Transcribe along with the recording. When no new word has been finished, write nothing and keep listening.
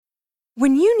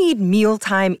When you need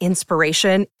mealtime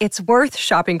inspiration, it's worth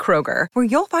shopping Kroger, where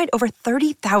you'll find over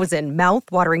 30,000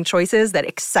 mouth-watering choices that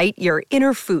excite your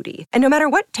inner foodie. And no matter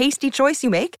what tasty choice you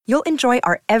make, you'll enjoy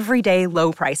our everyday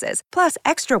low prices, plus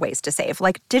extra ways to save,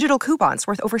 like digital coupons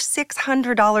worth over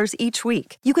 $600 each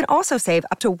week. You can also save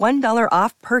up to $1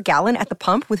 off per gallon at the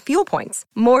pump with fuel points.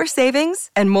 More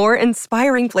savings and more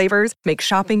inspiring flavors make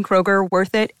shopping Kroger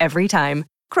worth it every time.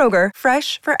 Kroger,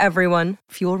 fresh for everyone.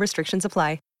 Fuel restrictions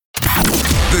apply.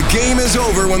 The game is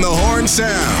over when the horn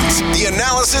sounds. The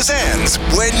analysis ends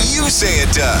when you say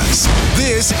it does.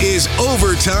 This is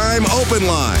Overtime Open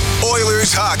Line.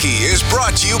 Oilers hockey is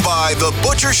brought to you by the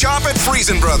Butcher Shop at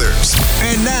Friesen Brothers.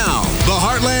 And now, the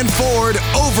Heartland Ford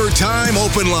Overtime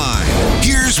Open Line.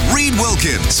 Here's Reed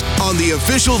Wilkins on the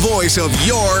official voice of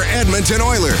your Edmonton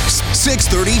Oilers.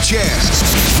 630 CHED.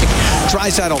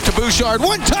 Draisaitl to Bouchard.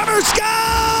 One-timer scores!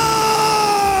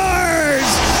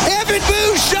 Evan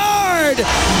Bouchard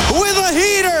with a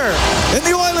heater, and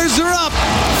the Oilers are up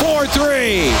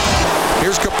 4-3.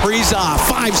 Here's Kaprizov,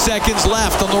 5 seconds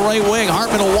left on the right wing.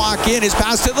 Hartman will walk in, his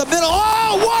pass to the middle.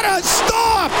 Oh, what a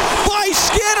stop by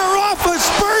Skinner off of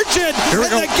Spurgeon,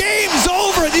 and the game's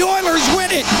over. The Oilers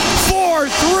win it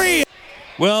 4-3.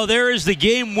 Well, there is the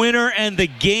game winner and the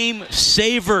game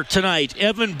saver tonight.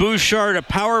 Evan Bouchard, a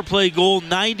power play goal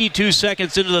 92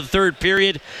 seconds into the third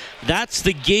period. That's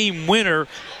the game winner.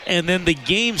 And then the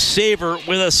game saver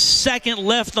with a second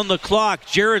left on the clock.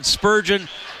 Jared Spurgeon,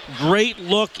 great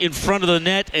look in front of the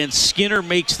net, and Skinner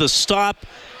makes the stop.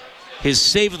 His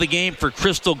save of the game for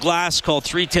Crystal Glass. Call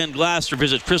 310-GLASS or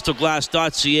visit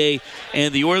crystalglass.ca.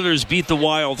 And the Oilers beat the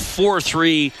Wild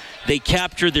 4-3. They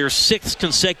captured their 6th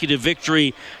consecutive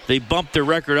victory. They bumped their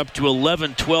record up to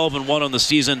 11-12-1 on the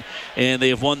season, and they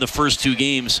have won the first 2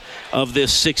 games of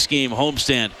this 6-game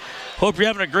homestand. Hope you're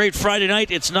having a great Friday night.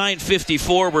 It's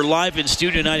 9:54. We're live in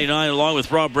Studio 99 along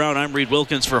with Rob Brown. I'm Reed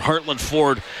Wilkins for Heartland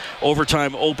Ford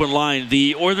Overtime Open Line.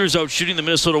 The Oilers out shooting the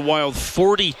Minnesota Wild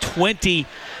 40-20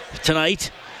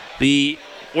 tonight. The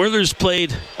Oilers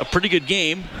played a pretty good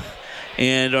game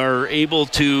and are able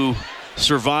to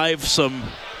survive some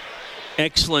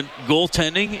excellent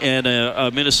goaltending and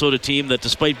a Minnesota team that,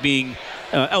 despite being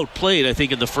outplayed, I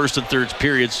think, in the first and third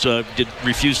periods, did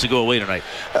refuse to go away tonight.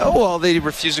 Well, they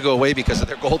refused to go away because of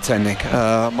their goaltending.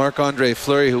 Marc-Andre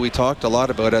Fleury, who we talked a lot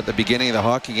about at the beginning of the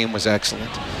hockey game, was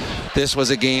excellent. This was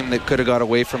a game that could have got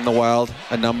away from the Wild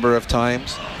a number of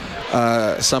times.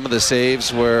 Some of the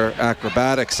saves were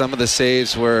acrobatic. Some of the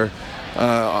saves were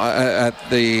at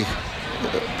the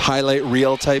highlight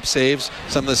reel type saves.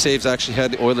 Some of the saves actually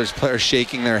had the Oilers players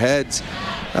shaking their heads.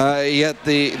 Yet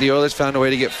the Oilers found a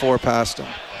way to get 4 past him.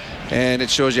 And it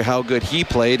shows you how good he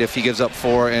played if he gives up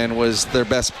 4 and was their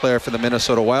best player for the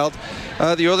Minnesota Wild.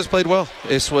 The Oilers played well.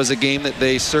 This was a game that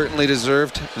they certainly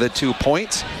deserved the 2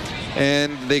 points.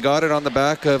 And they got it on the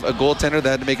back of a goaltender that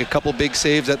had to make a couple big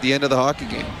saves at the end of the hockey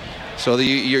game. So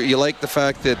you like the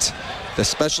fact that the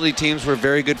specialty teams were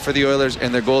very good for the Oilers,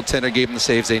 and their goaltender gave them the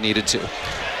saves they needed to.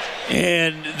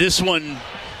 And this one,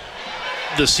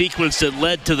 the sequence that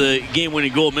led to the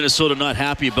game-winning goal, Minnesota not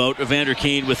happy about. Evander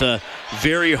Kane with a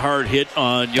very hard hit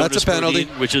on Jonas That's a penalty,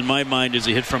 Brodin, which in my mind is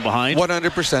a hit from behind.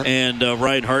 100%. And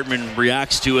Ryan Hartman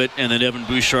reacts to it, and then Evan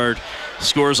Bouchard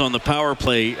scores on the power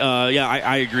play.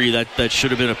 I agree that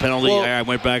should have been a penalty. Well, I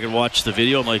went back and watched the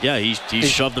video. I'm like, yeah, he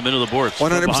shoved them into the boards.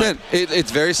 100%.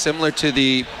 It's very similar to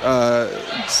the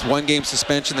 1-game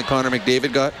suspension that Connor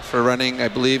McDavid got for running, I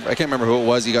believe. I can't remember who it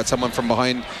was. He got someone from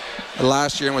behind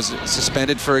last year and was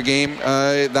suspended for a game.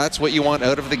 That's what you want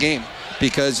out of the game,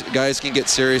 because guys can get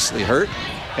seriously hurt.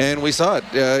 And we saw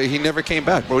it. He never came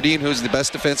back. Brodin, who's the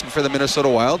best defenseman for the Minnesota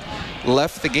Wild,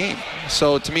 left the game.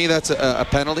 So to me, that's a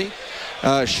penalty.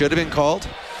 Should have been called.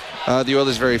 The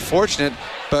Oilers very fortunate,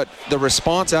 but the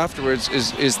response afterwards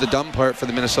is the dumb part for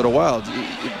the Minnesota Wild.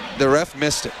 The ref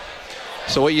missed it.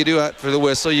 So what you do for the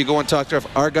whistle, you go and talk to the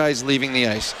ref. Our guy's leaving the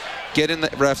ice. Get in the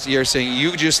ref's ear saying,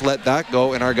 you just let that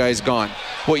go and our guy's gone.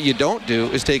 What you don't do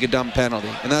is take a dumb penalty.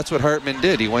 And that's what Hartman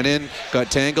did. He went in, got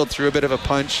tangled, threw a bit of a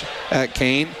punch at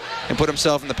Kane, and put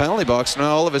himself in the penalty box.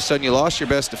 Now all of a sudden you lost your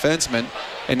best defenseman,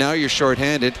 and now you're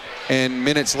shorthanded, and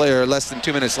minutes later, less than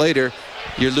 2 minutes later,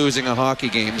 you're losing a hockey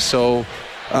game. So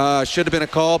should have been a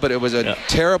call, but it was a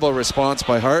terrible response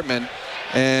by Hartman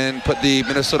and put the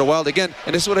Minnesota Wild again.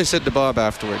 And this is what I said to Bob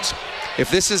afterwards.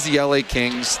 If this is the LA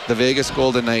Kings, the Vegas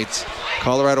Golden Knights,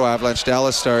 Colorado Avalanche,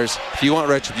 Dallas Stars, if you want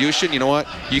retribution, you know what?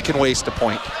 You can waste a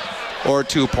point or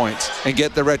 2 points and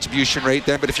get the retribution right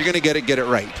there. But if you're going to get it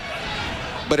right.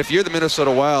 But if you're the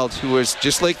Minnesota Wild, who is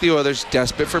just like the Oilers,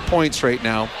 desperate for points right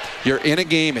now, you're in a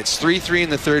game, it's 3-3 in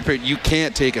the third period, you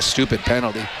can't take a stupid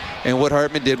penalty. And what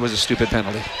Hartman did was a stupid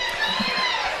penalty.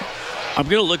 I'm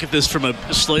going to look at this from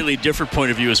a slightly different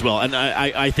point of view as well. And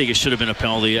I think it should have been a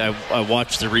penalty. I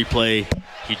watched the replay.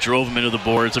 He drove him into the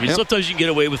boards. I mean, sometimes you can get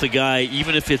away with a guy,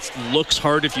 even if it looks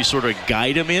hard, if you sort of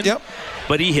guide him in. Yep.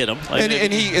 But he hit him.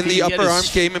 And the upper arm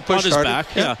came and pushed on his harder.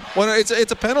 back. Yeah. Well,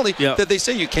 it's a penalty that they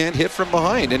say you can't hit from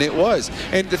behind, and it was.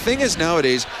 And the thing is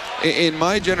nowadays, in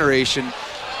my generation,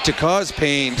 to cause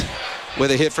pain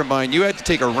with a hit from behind, you had to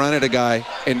take a run at a guy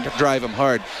and drive him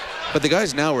hard. But the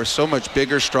guys now are so much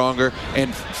bigger, stronger,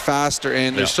 and faster,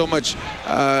 and they're so much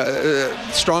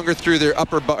stronger through their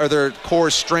their core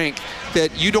strength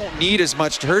that you don't need as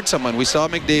much to hurt someone. We saw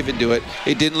McDavid do it.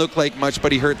 It didn't look like much,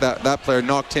 but he hurt that player,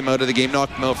 knocked him out of the game,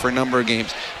 knocked him out for a number of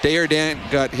games. Desjardins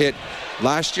got hit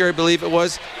last year, I believe it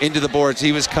was, into the boards.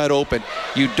 He was cut open.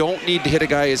 You don't need to hit a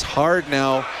guy as hard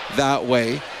now that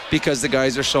way, because the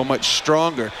guys are so much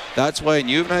stronger. That's why, and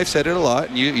you and I have said it a lot,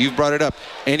 and you've brought it up,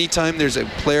 anytime there's a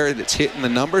player that's hitting the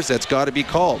numbers, that's got to be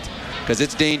called, because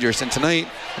it's dangerous. And tonight,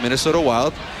 Minnesota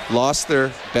Wild lost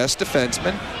their best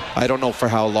defenseman. I don't know for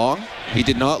how long. He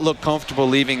did not look comfortable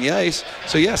leaving the ice.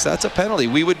 So yes, that's a penalty.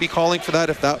 We would be calling for that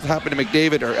if that happened to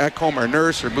McDavid or Ekholm or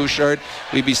Nurse or Bouchard.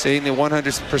 We'd be saying the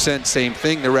 100% same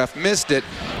thing. The ref missed it.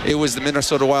 It was the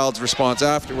Minnesota Wild's response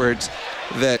afterwards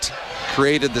that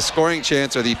created the scoring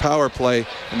chance or the power play,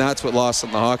 and that's what lost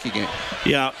in the hockey game.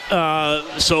 Yeah. But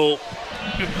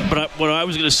what I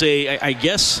was going to say, I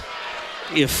guess,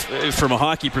 if from a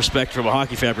hockey perspective, from a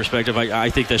hockey fan perspective, I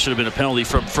think that should have been a penalty.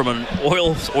 From an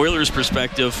Oilers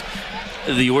perspective,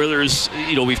 the Oilers,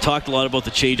 we've talked a lot about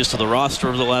the changes to the roster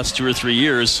over the last 2 or 3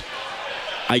 years.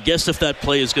 I guess if that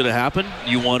play is going to happen,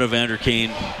 you want Evander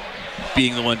Kane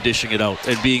being the one dishing it out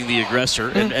and being the aggressor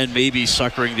and maybe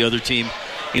suckering the other team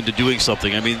into doing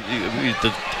something. I mean,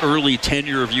 the early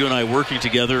tenure of you and I working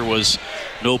together was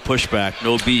no pushback,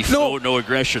 no beef, no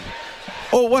aggression.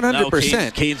 Oh, 100%. Now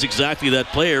Kane's exactly that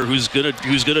player who's gonna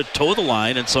toe the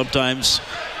line, and sometimes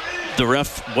the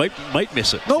ref might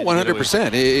miss it. No,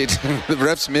 100%. The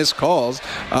refs miss calls.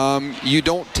 You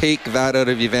don't take that out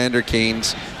of Evander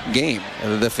Kane's game,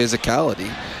 the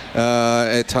physicality.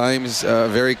 At times,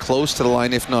 very close to the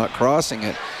line, if not crossing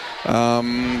it.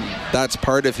 That's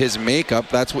part of his makeup.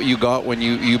 That's what you got when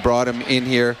you brought him in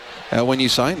here when you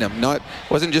signed him.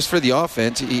 Wasn't just for the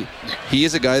offense. He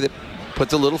is a guy that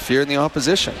puts a little fear in the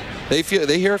opposition. They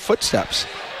hear footsteps,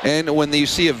 and when you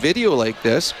see a video like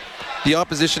this, the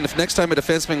opposition, if next time a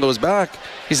defenseman goes back,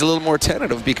 he's a little more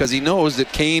tentative because he knows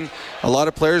that Kane, a lot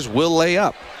of players will lay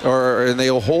up and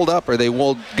they'll hold up or they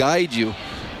will guide you.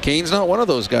 Kane's not one of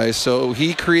those guys, so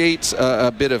he creates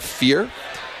a bit of fear.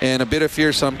 And a bit of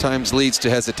fear sometimes leads to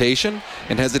hesitation,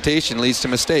 and hesitation leads to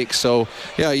mistakes. So,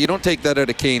 yeah, you don't take that out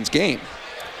of Kane's game.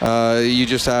 You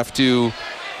just have to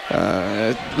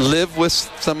live with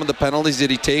some of the penalties that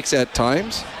he takes at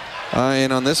times.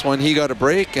 And on this one, he got a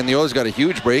break, and the Oilers got a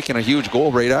huge break and a huge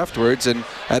goal right afterwards. And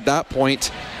at that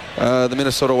point, the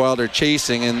Minnesota Wild are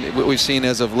chasing. And what we've seen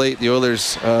as of late, the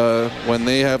Oilers, when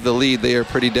they have the lead, they are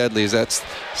pretty deadly. That's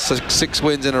 6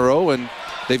 wins in a row, and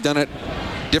they've done it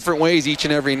different ways each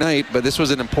and every night, but this was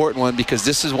an important one because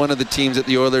this is one of the teams that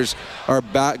the Oilers are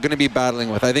going to be battling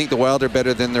with. I think the Wild are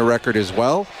better than their record as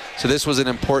well, so this was an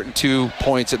important 2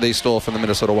 points that they stole from the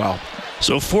Minnesota Wild.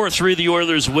 So 4-3, the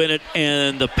Oilers win it,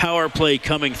 and the power play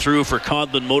coming through for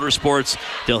Conlon Motorsports.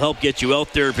 They'll help get you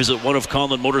out there. Visit one of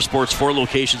Conlon Motorsports' 4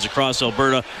 locations across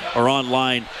Alberta or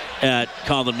online at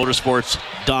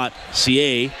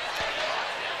conlonmotorsports.ca.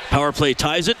 Power play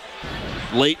ties it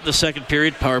late in the second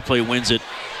period. Power play wins it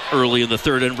early in the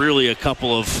third, and really a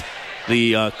couple of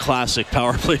the classic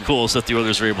power play goals that the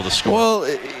Oilers were able to score. Well,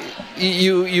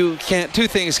 you can't. 2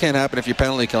 things can't happen if you're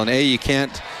penalty killing. A, you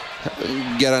can't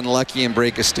get unlucky and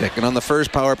break a stick. And on the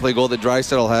first power play goal that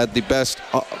Draisaitl had, the best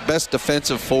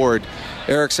defensive forward,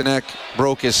 Eriksson Ek,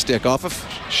 broke his stick off a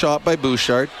shot by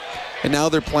Bouchard, and now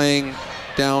they're playing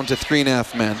down to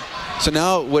 3.5 men. So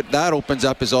now what that opens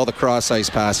up is all the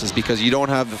cross-ice passes because you don't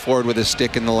have the forward with a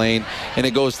stick in the lane, and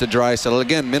it goes to Draisaitl.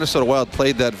 Again, Minnesota Wild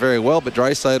played that very well, but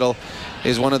Draisaitl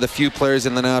is one of the few players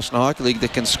in the National Hockey League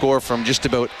that can score from just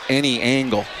about any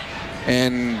angle.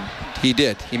 And he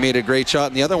did. He made a great shot.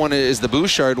 And the other one is the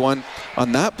Bouchard one.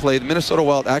 On that play, the Minnesota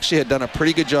Wild actually had done a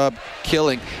pretty good job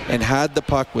killing and had the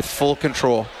puck with full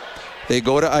control. They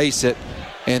go to ice it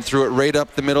and threw it right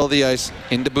up the middle of the ice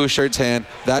into Bouchard's hand.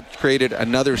 That created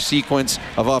another sequence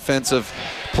of offensive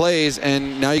plays,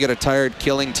 and now you got a tired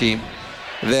killing team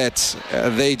that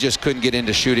they just couldn't get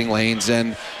into shooting lanes.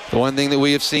 And the one thing that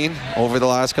we have seen over the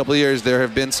last couple of years, there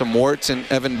have been some warts in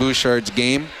Evan Bouchard's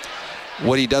game.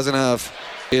 What he doesn't have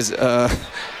is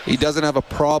he doesn't have a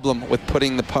problem with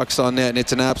putting the pucks on net, and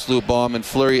it's an absolute bomb. And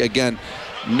Fleury, again,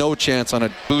 no chance on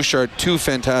it. Bouchard, 2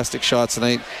 fantastic shots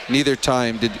tonight. Neither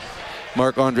time did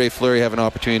Marc-Andre Fleury have an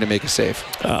opportunity to make a save.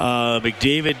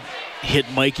 McDavid hit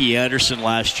Mikey Anderson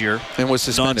last year and was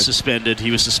suspended. Not suspended. He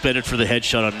was suspended for the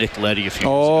headshot on Nick Leddy a few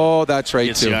years ago. Oh, that's right,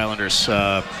 against too. the Islanders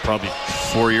probably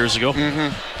 4 years ago.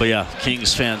 But yeah,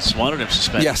 Kings fans wanted him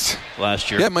suspended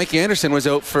last year. Yeah, Mikey Anderson was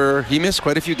out he missed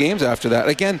quite a few games after that.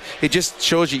 Again, it just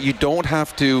shows you don't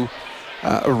have to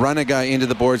run a guy into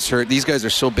the boards hurt. These guys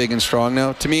are so big and strong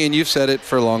now. To me, and you've said it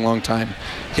for a long, long time,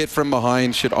 hit from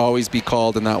behind should always be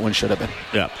called, and that one should have been.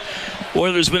 Yeah.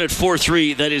 Oilers win at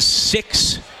 4-3. That is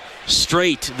 6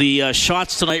 straight. The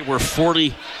shots tonight were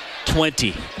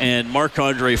 40-20, and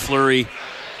Marc-Andre Fleury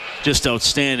just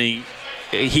outstanding.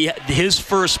 His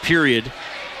first period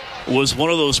was one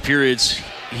of those periods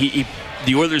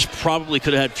the Oilers probably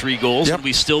could have had 3 goals, and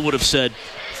we still would have said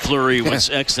Fleury was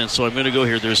excellent. So I'm going to go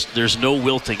here. There's no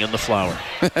wilting in the flower.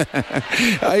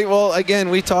 Well, again,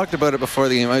 we talked about it before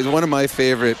the game. He's one of my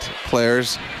favorite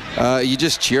players. You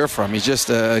just cheer for him. He's just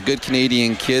a good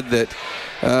Canadian kid that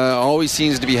always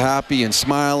seems to be happy and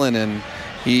smiling, and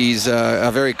he's a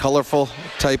very colorful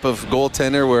type of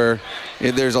goaltender where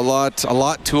there's a lot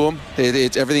to him.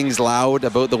 Everything's loud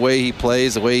about the way he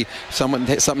plays, the way something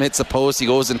hits the post, he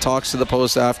goes and talks to the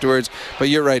post afterwards. But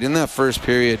you're right, in that first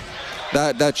period,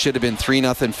 that should have been 3-0,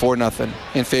 4-0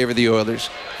 in favor of the Oilers.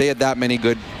 They had that many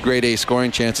good grade A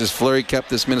scoring chances. Fleury kept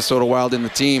this Minnesota Wild in the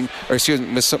team, or excuse me,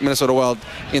 Minnesota Wild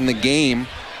in the game,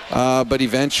 but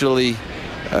eventually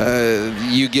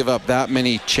you give up that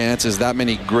many chances, that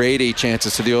many grade A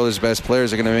chances to the Oilers' best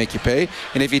players are going to make you pay.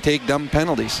 And if you take dumb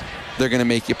penalties, they're going to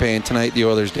make you pay. And tonight, the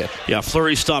Oilers did. Yeah,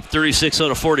 Fleury stopped 36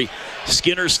 out of 40.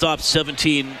 Skinner stopped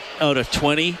 17 out of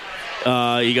 20. He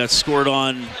got scored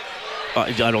on.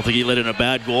 I don't think he let in a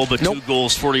bad goal, but 2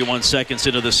 goals 41 seconds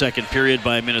into the second period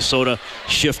by Minnesota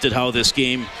shifted how this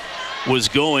game was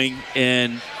going.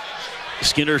 And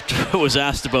Skinner was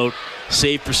asked about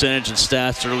save percentage and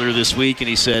stats earlier this week, and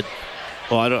he said,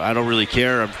 well, I don't really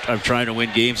care. I'm trying to win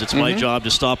games. It's my job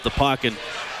to stop the puck. And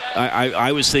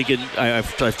I was thinking,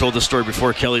 I've told this story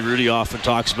before, Kelly Rudy often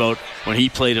talks about when he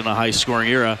played in a high-scoring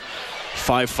era,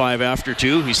 5-5 after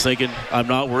 2, he's thinking, I'm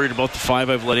not worried about the 5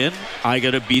 I've let in. I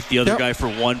got to beat the other guy for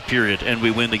 1 period, and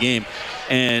we win the game.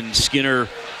 And Skinner,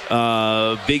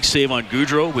 big save on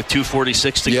Goudreau with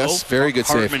 2:46 to go. Yes, very good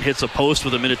save. Hartman hits a post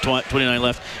with 1:29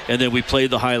 left, and then we played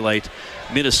the highlight.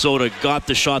 Minnesota got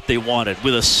the shot they wanted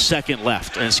with a second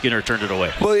left, and Skinner turned it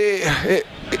away. Well,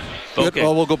 okay.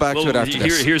 Well, we'll go back to it after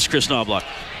this. Here's Chris Knobloch.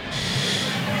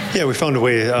 Yeah, we found a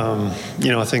way.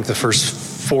 I think the first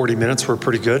 40 minutes were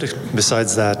pretty good.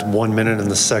 Besides that 1 minute in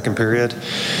the second period,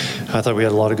 I thought we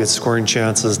had a lot of good scoring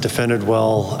chances, defended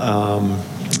well,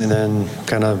 and then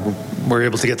kind of were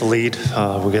able to get the lead.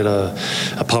 We get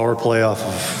a power play off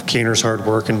of Keener's hard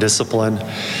work and discipline,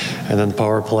 and then the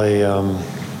power play,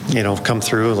 come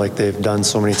through like they've done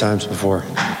so many times before.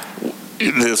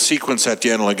 The sequence at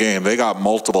the end of the game, they got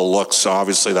multiple looks.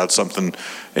 Obviously, that's something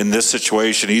in this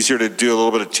situation easier to do a little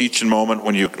bit of teaching moment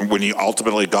when you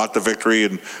ultimately got the victory,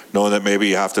 and knowing that maybe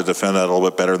you have to defend that a little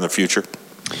bit better in the future.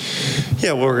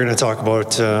 Yeah, well, we're going to talk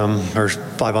about our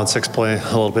 5-on-6 play a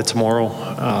little bit tomorrow.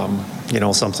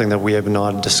 Something that we have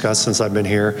not discussed since I've been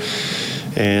here,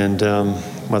 and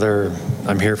whether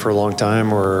I'm here for a long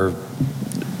time or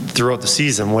throughout the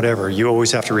season, whatever, you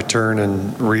always have to return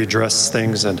and readdress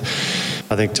things, and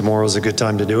I think tomorrow's a good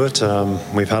time to do it.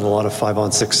 We've had a lot of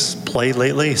 5-on-6 play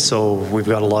lately, so we've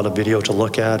got a lot of video to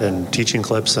look at and teaching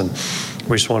clips, and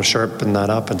we just want to sharpen that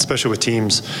up, and especially with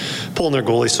teams pulling their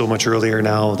goalie so much earlier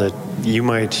now that you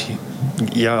might,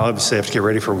 obviously have to get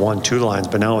ready for 1-2 lines,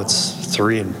 but now it's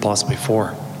 3 and possibly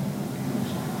 4.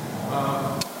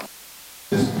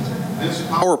 This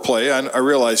power play, I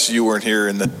realize you weren't here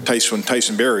in the when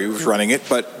Tyson Barrie was running it,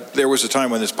 but there was a time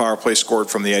when this power play scored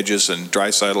from the edges and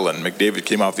Draisaitl and McDavid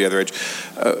came off the other edge.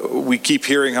 We keep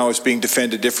hearing how it's being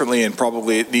defended differently, and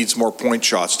probably it needs more point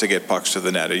shots to get pucks to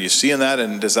the net. Are you seeing that,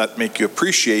 and does that make you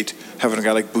appreciate having a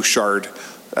guy like Bouchard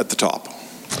at the top?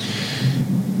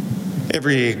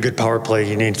 Every good power play,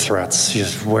 you need threats.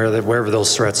 Wherever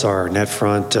those threats are, net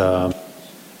front, on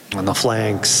the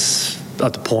flanks,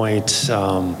 at the point,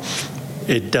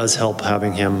 it does help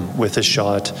having him with his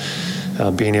shot,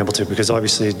 being able to, because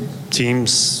obviously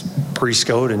teams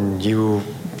pre-scout, and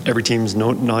every team's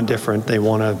not different. They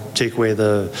want to take away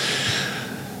the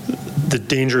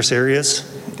dangerous areas,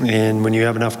 and when you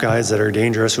have enough guys that are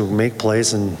dangerous who make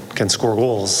plays and can score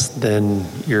goals, then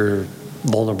you're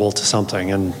vulnerable to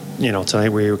something. And tonight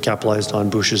we capitalized on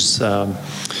Bush's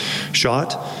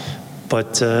shot,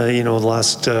 But, the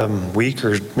last week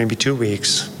or maybe 2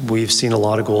 weeks, we've seen a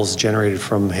lot of goals generated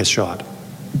from his shot.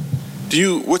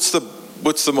 What's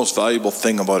the most valuable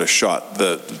thing about a shot?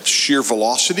 The sheer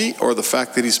velocity or the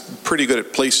fact that he's pretty good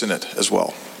at placing it as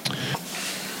well?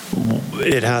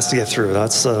 It has to get through.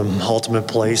 That's the ultimate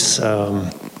place.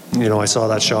 I saw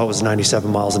that shot was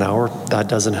 97 miles an hour. That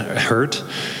doesn't hurt.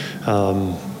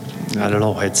 I don't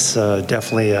know. It's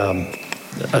definitely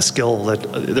a skill that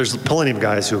there's plenty of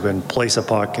guys who can place a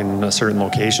puck in a certain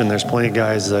location. There's plenty of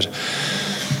guys that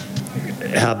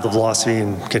have the velocity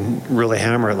and can really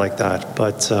hammer it like that.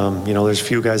 But, there's a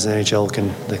few guys in the NHL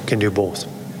that can do both.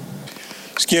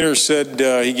 Skinner said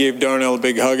he gave Darnell a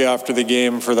big hug after the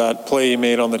game for that play he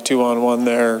made on the 2-on-1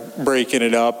 there, breaking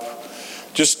it up.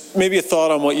 Just maybe a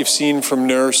thought on what you've seen from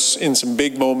Nurse in some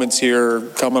big moments here,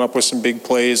 coming up with some big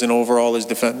plays and overall his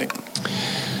defending.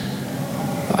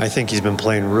 I think he's been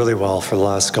playing really well for the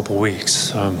last couple of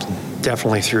weeks.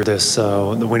 Definitely through this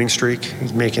the winning streak.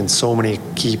 He's making so many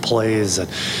key plays. And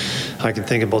I can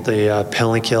think about the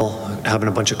penalty kill, having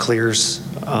a bunch of clears,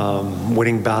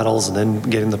 winning battles, and then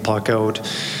getting the puck out.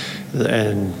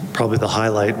 And probably the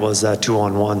highlight was that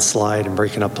 2-on-1 slide and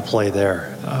breaking up the play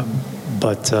there.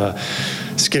 But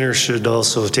Skinner should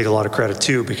also take a lot of credit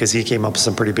too, because he came up with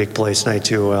some pretty big plays tonight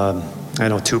too. I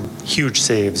know 2 huge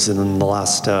saves in the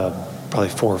last probably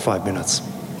 4 or 5 minutes.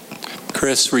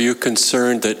 Chris, were you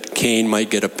concerned that Kane might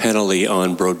get a penalty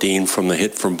on Brodin from the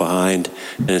hit from behind,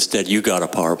 and instead you got a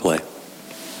power play?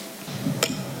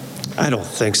 I don't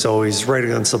think so. He's right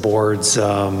against the boards. He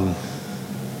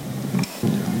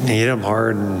hit him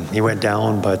hard and he went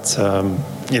down, but in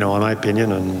my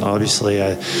opinion, and obviously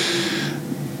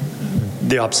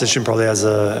the opposition probably has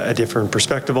a different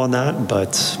perspective on that,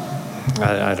 but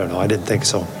I don't know. I didn't think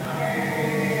so.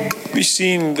 We've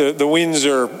seen the wins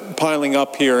are piling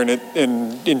up here, and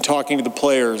in talking to the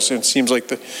players, it seems like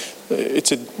the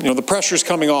pressure's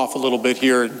coming off a little bit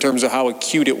here in terms of how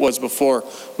acute it was before.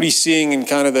 What are you seeing in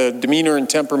kind of the demeanor and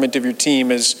temperament of your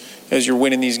team as you're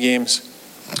winning these games?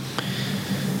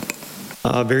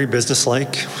 Very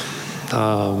businesslike.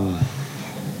 I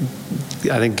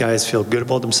think guys feel good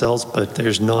about themselves, but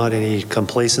there's not any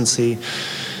complacency.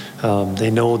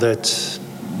 They know that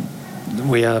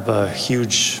we have a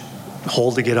huge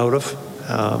hole to get out of.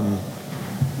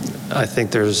 I think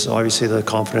there's obviously the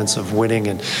confidence of winning,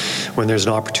 and when there's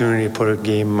an opportunity to put a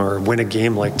game or win a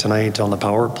game like tonight on the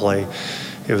power play,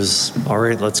 it was all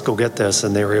right, let's go get this,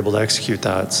 and they were able to execute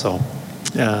that. So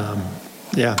I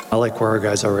like where our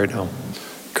guys are right now.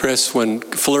 Chris, when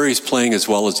Fleury's playing as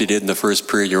well as he did in the first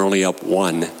period, you're only up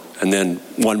 1, and then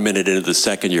 1 minute into the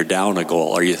second you're down a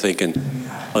goal. Are you thinking,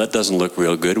 well, that doesn't look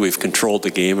real good, we've controlled the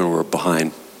game and we're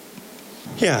behind?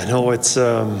 Yeah, no, it's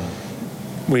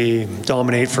we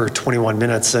dominate for 21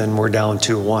 minutes and we're down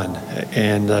 2-1,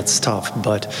 and that's tough.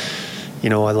 But I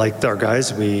liked our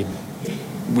guys. We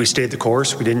stayed the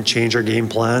course. We didn't change our game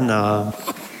plan. I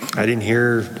didn't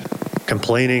hear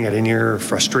complaining. I didn't hear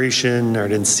frustration, or I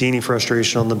didn't see any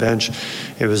frustration on the bench.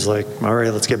 It was like, all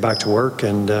right, let's get back to work,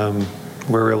 and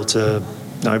we were able to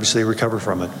obviously recover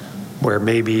from it. Where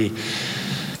maybe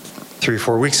 3 or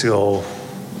 4 weeks ago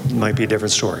it might be a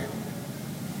different story.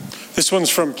 This one's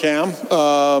from Cam,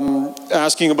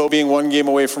 asking about being 1 game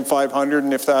away from 500,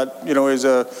 and if that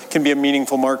can be a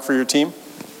meaningful mark for your team.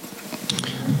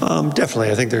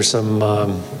 Definitely, I think there's some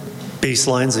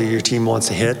baselines that your team wants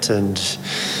to hit, and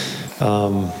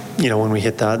when we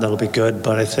hit that, that'll be good.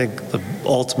 But I think the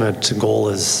ultimate goal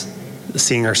is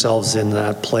seeing ourselves in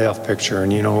that playoff picture,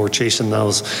 and we're chasing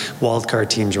those wild card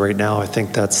teams right now. I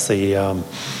think that's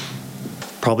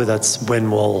probably that's when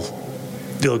we'll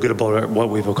feel good about what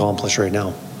we've accomplished right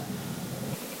now.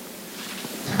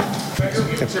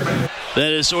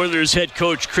 That is Oilers head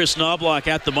coach Chris Knobloch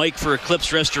at the mic for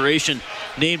Eclipse Restoration,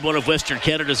 named one of Western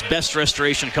Canada's best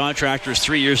restoration contractors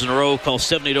 3 years in a row. Call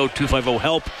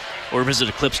 780-250-HELP or visit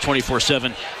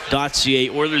eclipse247.ca.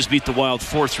 Oilers beat the Wild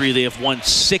 4-3. They have won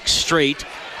 6 straight.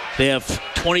 They have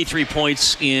 23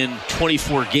 points in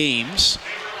 24 games.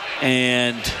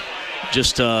 And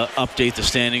just to update the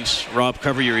standings, Rob,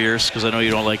 cover your ears because I know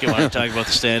you don't like it when I'm talking about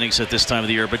the standings at this time of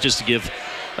the year, but just to give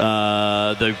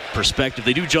the perspective,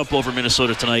 they do jump over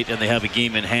Minnesota tonight, and they have a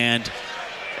game in hand.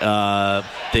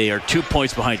 They are 2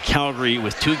 points behind Calgary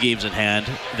with 2 games in hand.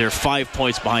 They're 5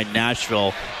 points behind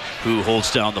Nashville, who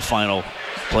holds down the final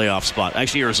playoff spot.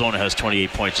 Actually, Arizona has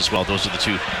 28 points as well. Those are the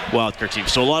 2 wildcard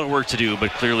teams. So a lot of work to do,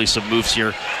 but clearly some moves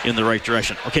here in the right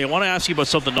direction. Okay, I want to ask you about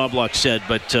something Knobloch said,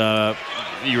 but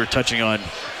you were touching on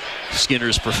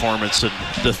Skinner's performance in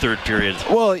the third period?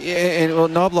 Well,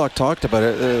 Knobloch talked about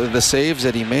it, the saves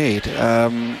that he made.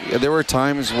 There were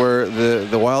times where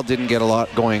the Wild didn't get a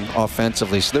lot going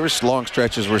offensively. So there were long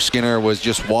stretches where Skinner was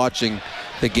just watching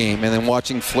the game and then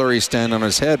watching Fleury stand on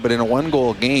his head. But in a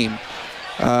one-goal game,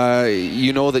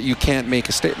 you know that you can't make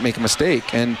a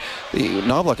mistake. And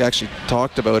Knobloch actually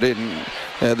talked about it.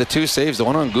 And the two saves, the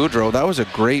one on Gaudreau, that was a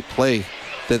great play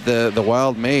that the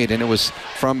Wild made, and it was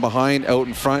from behind out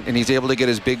in front, and he's able to get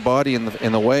his big body in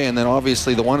the way. And then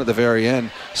obviously the one at the very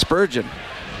end, Spurgeon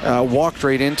walked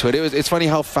right into it. It's funny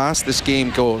how fast this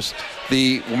game goes.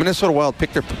 The Minnesota Wild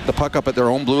picked the puck up at their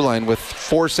own blue line with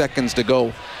 4 seconds to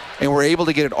go, and were able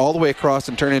to get it all the way across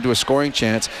and turn it into a scoring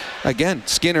chance. Again,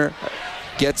 Skinner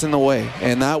gets in the way,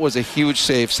 and that was a huge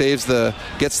save.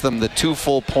 Gets them the 2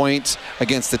 full points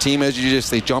against the team as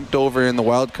they jumped over in the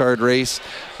wild card race.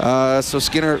 So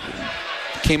Skinner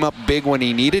came up big when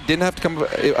he needed. Didn't have to come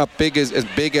up big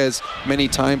as many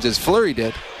times as Fleury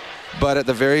did, but at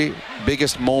the very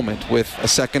biggest moment, with a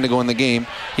second to go in the game,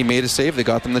 he made a save that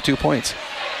got them the 2 points.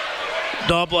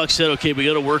 Knobloch said, "Okay, we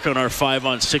got to work on our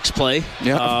 5-on-6 play."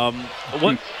 Yeah.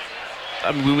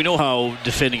 I mean, we know how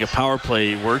defending a power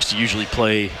play works. You usually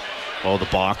play, the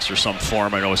box or some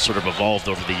form. I know it's sort of evolved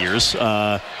over the years.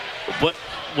 What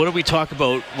do we talk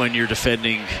about when you're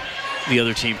defending the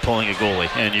other team pulling a goalie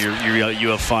and you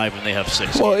have 5 and they have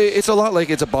 6? Well, it's a lot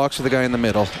like it's a box with a guy in the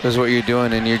middle is what you're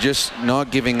doing, and you're just not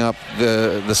giving up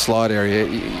the slot area.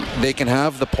 They can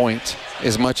have the point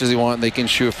as much as they want. They can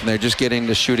shoot from there, just getting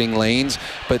the shooting lanes,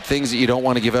 but things that you don't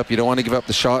want to give up. You don't want to give up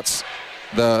the shots,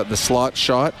 the slot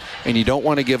shot, and you don't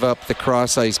want to give up the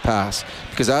cross ice pass,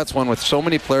 because that's one with so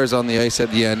many players on the ice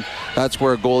at the end. That's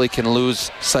where a goalie can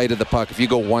lose sight of the puck if you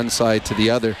go one side to the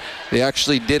other. They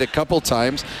actually did a couple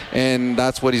times, and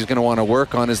that's what he's going to want to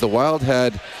work on. Is the Wild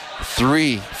had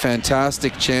 3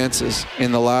 fantastic chances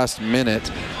in the last minute.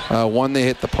 One they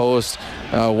hit the post,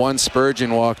 one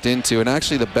Spurgeon walked into, and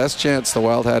actually the best chance the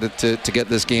Wild had to get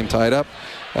this game tied up,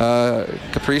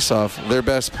 Kaprizov, their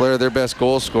best player, their best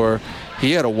goal scorer,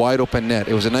 he had a wide open net.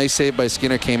 It was a nice save by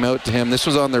Skinner, came out to him. This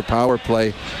was on their power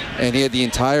play, and he had the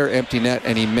entire empty net,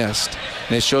 and he missed.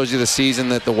 And it shows you the season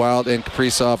that the Wild and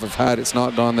Kaprizov have had. It's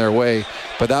not gone their way,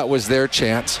 but that was their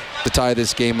chance to tie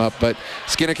this game up. But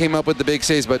Skinner came up with the big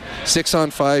saves. But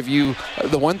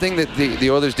 6-on-5, the one thing that the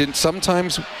Oilers didn't,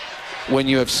 sometimes when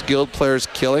you have skilled players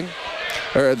killing,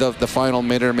 or the final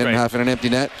minute and a half in an empty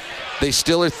net, they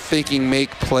still are thinking make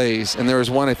plays. And there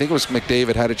was one, I think it was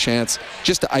McDavid, had a chance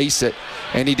just to ice it,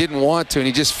 and he didn't want to, and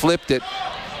he just flipped it.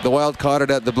 The Wild caught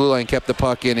it at the blue line, kept the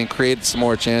puck in, and created some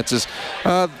more chances.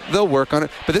 They'll work on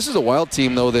it. But this is a Wild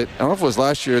team, though, that I don't know if it was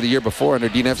last year or the year before under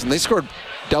Dean Evason. They scored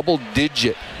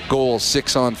double-digit goals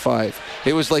 6-on-5.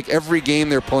 It was like every game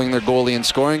they're pulling their goalie and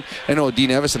scoring. I know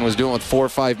Dean Evason was doing it with 4 or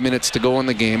 5 minutes to go in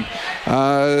the game.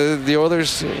 The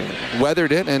Oilers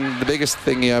weathered it, and the biggest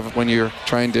thing you have when you're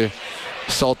trying to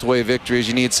salt away victories,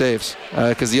 you need saves,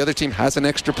 because the other team has an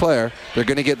extra player. They're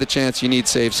going to get the chance. You need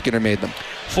saves. Skinner made them.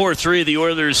 4-3, the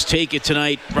Oilers take it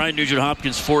tonight. Brian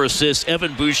Nugent-Hopkins, 4 assists.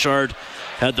 Evan Bouchard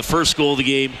had the first goal of the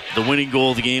game, the winning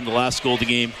goal of the game, the last goal of the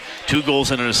game, 2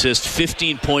 goals and an assist,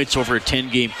 15 points over a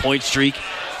 10-game point streak.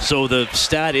 So the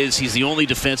stat is he's the only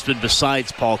defenseman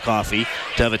besides Paul Coffey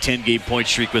to have a 10-game point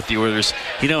streak with the Oilers.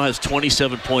 He now has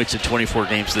 27 points in 24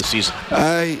 games this season.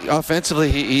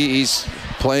 Offensively, he's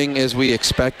playing as we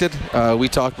expected. We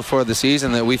talked before the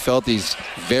season that we felt he's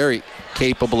very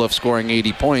capable of scoring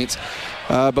 80 points.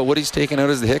 But what he's taken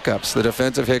out is the hiccups, the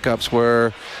defensive hiccups,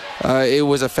 where it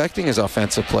was affecting his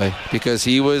offensive play because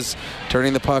he was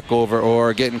turning the puck over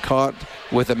or getting caught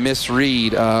with a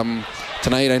misread.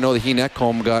 Tonight, I know that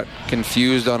Ekholm got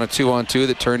confused on a 2-on-2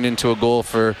 that turned into a goal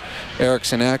for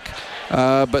Eriksson Ek.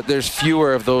 But there's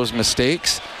fewer of those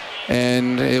mistakes.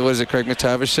 And it was Craig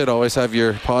McTavish said, always have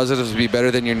your positives be better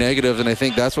than your negatives. And I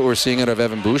think that's what we're seeing out of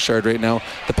Evan Bouchard right now.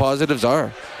 The positives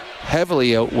are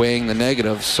heavily outweighing the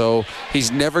negatives. So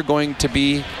he's never going to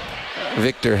be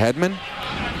Victor Hedman,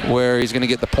 where he's going to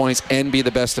get the points and be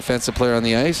the best defensive player on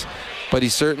the ice. But he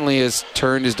certainly has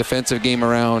turned his defensive game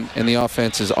around, and the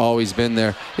offense has always been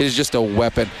there. It is just a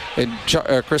weapon. And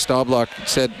Chris Knobloch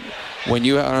said, when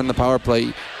you are on the power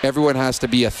play, everyone has to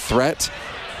be a threat.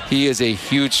 He is a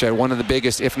huge threat, one of the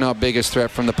biggest, if not biggest, threat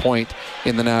from the point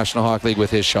in the National Hockey League with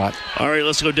his shot. All right,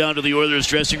 let's go down to the Oilers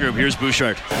dressing room. Here's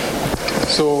Bouchard.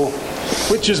 So,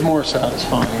 which is more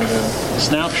satisfying, the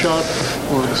snapshot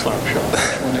or the slap shot?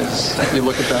 When you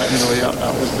look at that and go, yeah,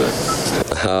 that was the...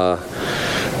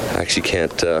 actually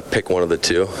can't pick one of the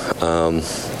two.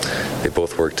 They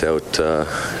both worked out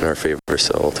in our favor,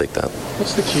 so I'll take that.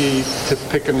 What's the key to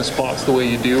picking the spots the way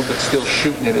you do, but still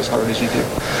shooting it as hard as you do?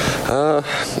 I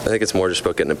think it's more just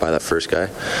about getting it by that first guy,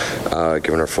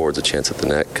 giving our forwards a chance at the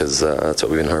net, because that's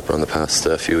what we've been harping on the past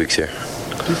few weeks here.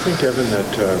 Do you think, Evan,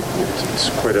 that it's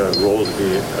quite a role to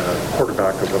be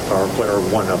quarterback of a power play, or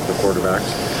one of the quarterbacks?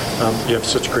 You have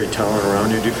such great talent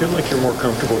around you. Do you feel like you're more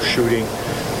comfortable shooting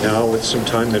now with some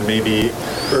time than maybe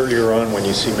earlier on when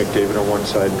you see McDavid on one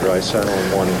side and Draisaitl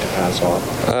and wanting to pass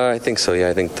off? I think so, yeah.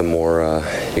 I think the more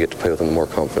you get to play with them, the more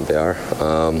confident they are.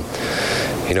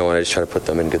 And I just try to put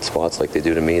them in good spots like they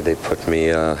do to me. They put me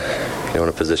in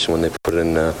a position when they put it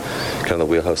in kind of the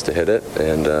wheelhouse to hit it,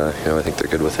 and I think they're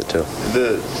good with it too.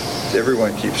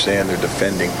 Everyone keeps saying they're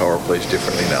defending power plays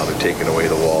differently now. They're taking away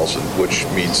the walls, which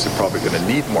means they're probably going to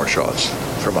need more shots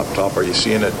from up top. Are you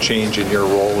seeing a change in your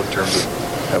role in terms of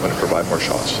having to provide more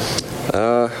shots?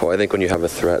 Well, I think when you have a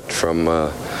threat from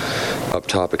up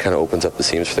top, it kind of opens up the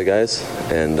seams for the guys,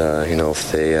 and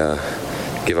if they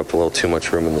give up a little too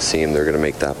much room in the seam, they're going to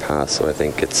make that pass. So I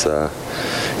think it's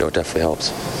it definitely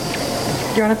helps.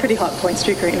 You're on a pretty hot point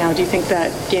streak right now. Do you think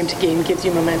that game to game gives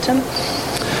you momentum?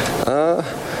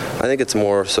 I think it's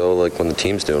more so like when the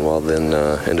team's doing well, then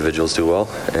individuals do well,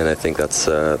 and I think that's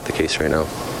the case right now.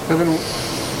 Evan,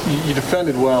 you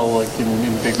defended well, like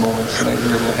in big moments tonight. You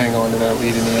were able to hang on to that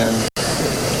lead in the end.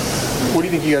 What do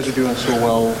you think you guys are doing so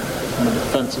well from a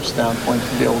defensive standpoint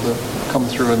to be able to come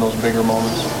through in those bigger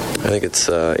moments? I think it's,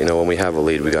 when we have a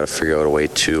lead, we got to figure out a way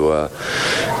to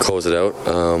close it out,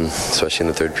 especially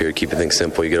in the third period, keeping things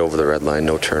simple. You get over the red line,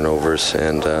 no turnovers,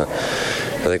 and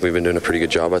I think we've been doing a pretty good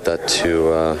job at that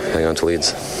to hang on to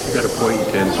leads. You got a point in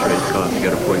 10 straight, Cobb. You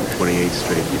got a point in 28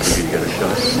 straight. You think you got a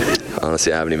shot?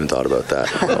 Honestly, I haven't even thought about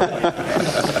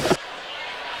that.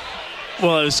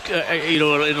 Well, it was,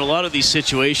 in a lot of these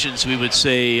situations, we would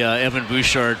say Evan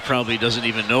Bouchard probably doesn't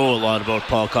even know a lot about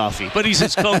Paul Coffey, but he's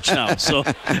his coach now. So,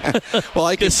 well,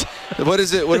 I guess what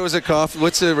is it? What was it, Coffey?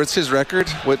 What's his record?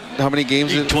 How many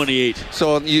games? 28.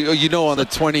 So on the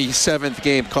 27th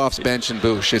game, Coff's benching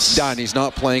Bouch. It's done. He's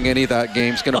not playing any of that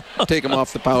game. He's going to take him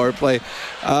off the power play.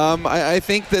 I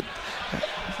think that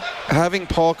having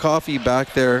Paul Coffey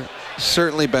back there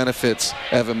certainly benefits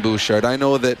Evan Bouchard. I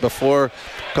know that before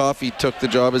Coffey took the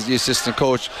job as the assistant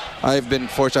coach, I've been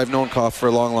fortunate. I've known Coffey for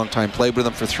a long, long time, played with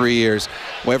him for 3 years.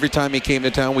 Well, every time he came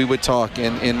to town, we would talk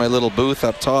in my little booth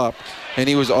up top, and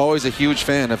he was always a huge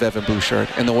fan of Evan Bouchard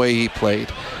and the way he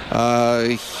played.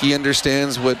 He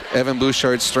understands what Evan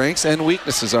Bouchard's strengths and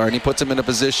weaknesses are, and he puts him in a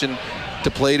position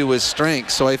to play to his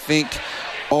strengths. So I think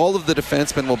all of the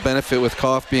defensemen will benefit with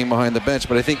Koff being behind the bench,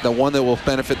 but I think the one that will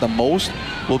benefit the most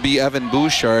will be Evan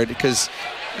Bouchard, because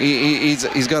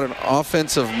he's got an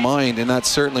offensive mind, and that's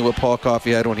certainly what Paul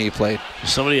Coffey had when he played.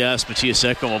 Somebody asked Matthias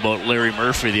Ekholm about Larry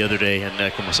Murphy the other day, and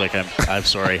Ekholm was like, I'm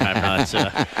sorry, I'm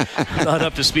not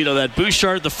up to speed on that.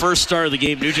 Bouchard, the first star of the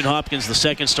game. Nugent Hopkins, the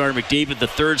second star. McDavid, the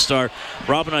third star.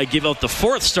 Rob and I give out the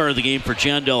fourth star of the game for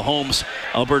Jandel Holmes,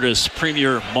 Alberta's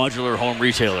premier modular home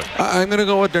retailer. I'm going to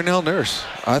go with Darnell Nurse.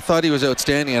 I thought he was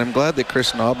outstanding, and I'm glad that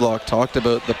Chris Knobloch talked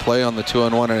about the play on the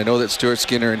 2-on-1, and I know that Stuart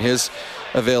Skinner and his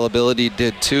availability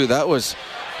did too. That was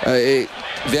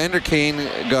Vander Kane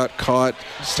got caught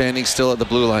standing still at the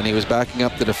blue line. He was backing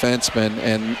up the defenseman,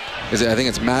 and I think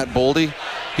it's Matt Boldy.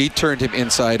 He turned him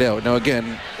inside out. Now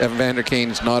again, Evan Vander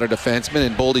Kane's not a defenseman,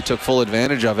 and Boldy took full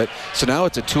advantage of it. So now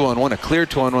it's a 2-on-1, a clear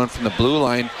 2-on-1 from the blue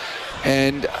line,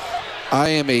 and I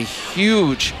am a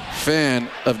huge fan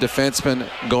of defensemen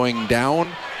going down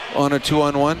on a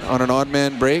 2-on-1 on an odd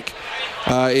man break.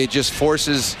 It just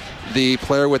forces the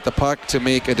player with the puck to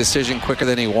make a decision quicker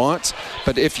than he wants.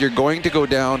 But if you're going to go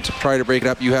down to try to break it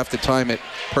up, you have to time it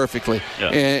perfectly. Yeah.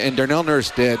 And Darnell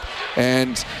Nurse did.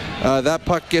 And that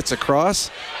puck gets across.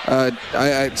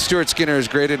 Stuart Skinner, as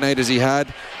great a night as he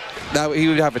had, he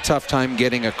would have a tough time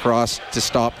getting across to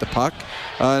stop the puck.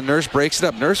 Nurse breaks it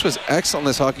up. Nurse was excellent in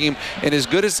this hockey game, and as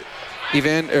good as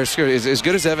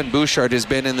Evan Bouchard has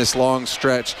been in this long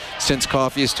stretch since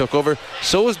Coffey has took over,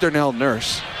 so is Darnell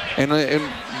Nurse. And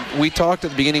we talked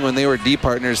at the beginning when they were D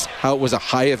partners how it was a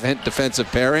high event defensive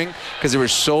pairing because there were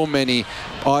so many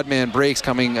odd man breaks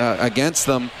coming against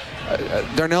them.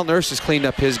 Darnell Nurse has cleaned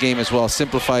up his game as well,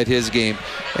 simplified his game,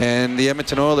 and the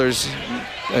Edmonton Oilers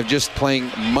are just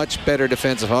playing much better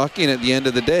defensive hockey, and at the end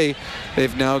of the day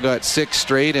they've now got 6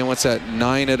 straight, and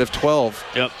 9 out of 12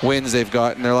 wins they've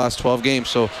got in their last 12 games.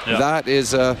 So that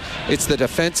is it's the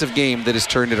defensive game that has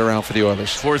turned it around for the Oilers.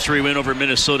 4-3 win over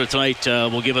Minnesota tonight.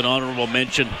 We'll give an honorable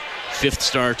mention, 5th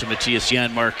star, to Matthias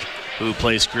Janmark, who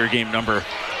plays career game number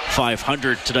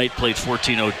 .500 tonight. Played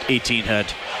 14-18,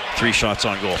 had 3 shots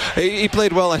on goal. He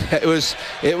played well, and it was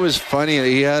funny.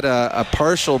 He had a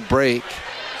partial break,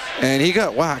 and he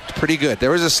got whacked pretty good.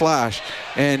 There was a slash,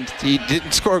 and he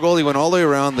didn't score a goal. He went all the way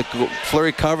around. The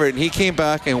Fleury covered, and he came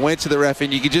back and went to the ref,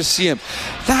 and you could just see him.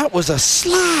 That was a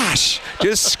slash!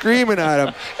 Just screaming at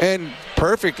him. And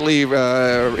perfectly,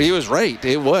 he was right.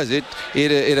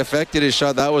 It affected his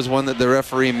shot. That was one that the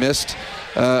referee missed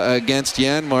against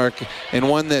Janmark, and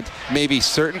one that maybe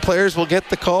certain players will get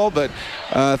the call, but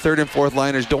third and fourth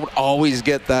liners don't always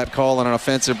get that call on an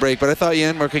offensive break. But I thought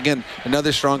Janmark, again,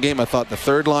 another strong game. I thought the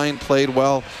third line played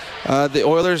well. The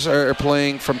Oilers are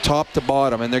playing from top to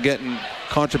bottom, and they're getting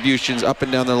contributions up and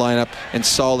down their lineup and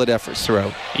solid efforts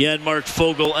throughout. Janmark,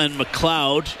 Fogle, and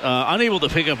McLeod unable to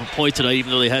pick up a point tonight,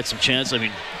 even though they had some chance. I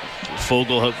mean,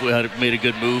 Fogle had made a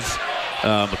good move.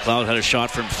 McLeod had a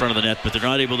shot from in front of the net, but they're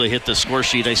not able to hit the score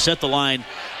sheet. I set the line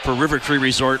for River Cree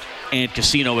Resort and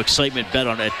Casino Excitement bet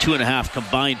on at 2.5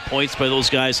 combined points by those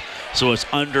guys. So it's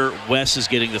under. Wes is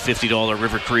getting the $50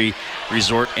 River Cree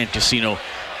Resort and Casino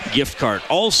gift card.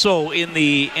 Also in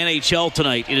the NHL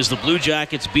tonight, it is the Blue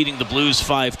Jackets beating the Blues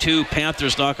 5-2.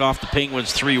 Panthers knock off the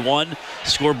Penguins 3-1.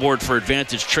 Scoreboard for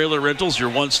Advantage Trailer Rentals, your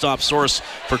one-stop source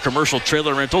for commercial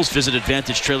trailer rentals. Visit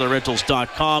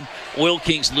AdvantageTrailerRentals.com. Oil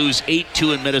Kings lose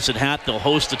 8-2 in Medicine Hat. They'll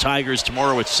host the Tigers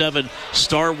tomorrow at 7.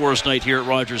 Star Wars night here at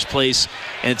Rogers Place.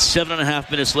 And 7.5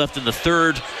 minutes left in the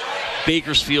third.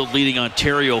 Bakersfield leading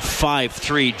Ontario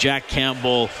 5-3. Jack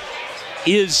Campbell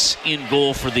is in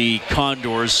goal for the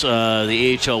Condors. The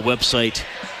AHL website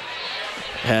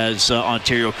has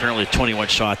Ontario currently at 21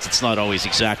 shots. It's not always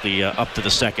exactly up to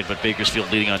the second, but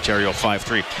Bakersfield leading Ontario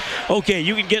 5-3. Okay,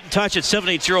 you can get in touch at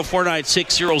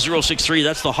 780-496-0063.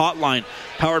 That's the hotline,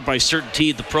 powered by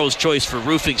CertainTeed, the pro's choice for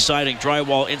roofing, siding,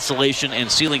 drywall, insulation, and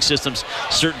ceiling systems.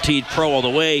 CertainTeed Pro all the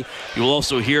way. You will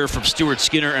also hear from Stuart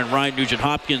Skinner and Ryan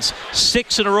Nugent-Hopkins.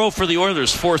 6 in a row for the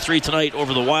Oilers, 4-3 tonight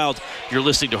over the Wild. You're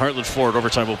listening to Heartland Ford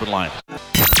Overtime Open Line.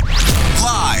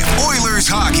 Live Oilers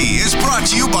hockey is brought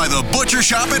to you by the Butcher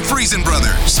Shop at Friesen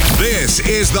Brothers. This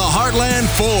is the Heartland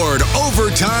Ford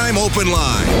Overtime Open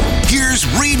Line. Here's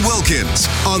Reed Wilkins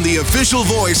on the official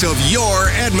voice of your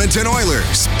Edmonton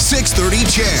Oilers. 630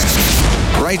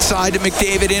 CHED. Right side to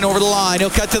McDavid, in over the line.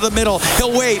 He'll cut to the middle.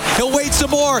 He'll wait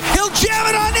some more. He'll jam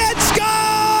it on net. Scores!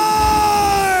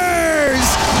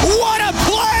 What a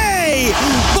play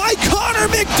by Connor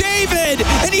McDavid,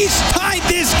 and he's tied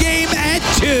this game at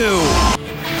 2.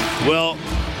 Well,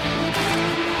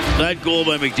 that goal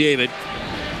by McDavid,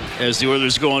 as the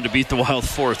Oilers go on to beat the Wild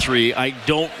 4-3, I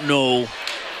don't know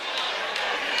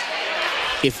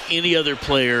if any other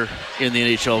player in the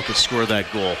NHL could score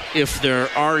that goal. If there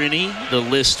are any, the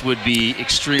list would be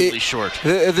extremely short.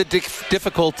 The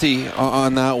difficulty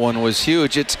on that one was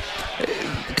huge. It's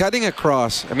cutting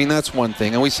across. I mean, that's one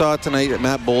thing. And we saw it tonight that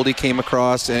Matt Boldy came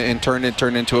across and turned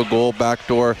into a goal,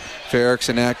 backdoor for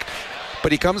Eriksson Ek.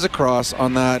 But he comes across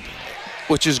on that,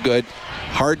 which is good.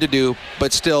 Hard to do,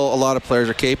 but still a lot of players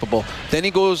are capable. Then he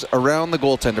goes around the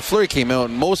goaltender. Fleury came out,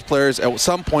 and most players at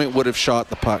some point would have shot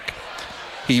the puck.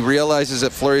 He realizes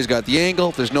that Fleury's got the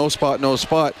angle. There's no spot.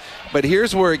 But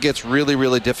here's where it gets really,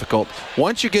 really difficult.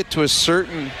 Once you get to a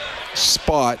certain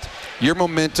spot, your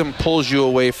momentum pulls you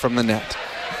away from the net.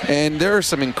 And there are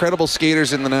some incredible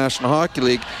skaters in the National Hockey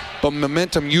League, but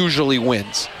momentum usually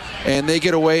wins. And they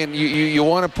get away, and you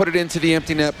want to put it into the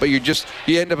empty net, but you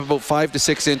end up about 5 to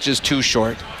 6 inches too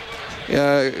short.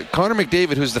 Connor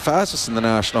McDavid, who's the fastest in the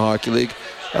National Hockey League,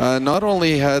 not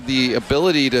only had the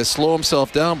ability to slow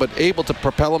himself down, but able to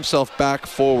propel himself back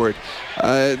forward.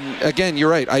 Again, you're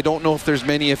right. I don't know if there's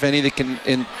many, if any, that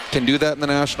can do that in the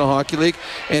National Hockey League.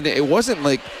 And it wasn't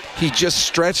like he just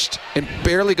stretched and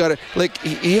barely got it. Like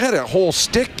he had a whole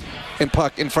stick and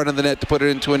puck in front of the net to put it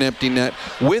into an empty net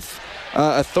with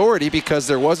authority, because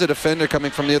there was a defender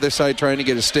coming from the other side trying to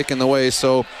get a stick in the way.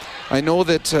 So I know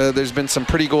that there's been some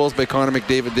pretty goals by Connor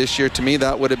McDavid this year. To me,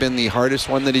 that would have been the hardest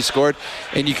one that he scored.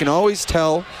 And you can always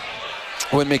tell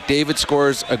when McDavid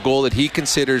scores a goal that he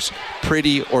considers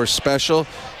pretty or special,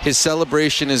 his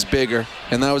celebration is bigger.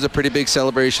 And that was a pretty big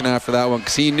celebration after that one,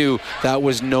 because he knew that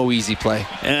was no easy play.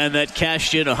 And that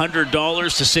cashed in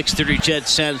 $100 to 630 CHED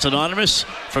Sans Anonymous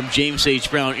from James H.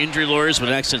 Brown Injury Lawyers. When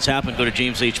accidents happen, go to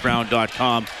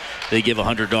jameshbrown.com. They give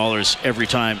 $100 every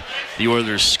time the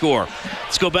Oilers score.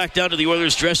 Let's go back down to the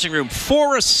Oilers dressing room.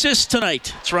 4 assists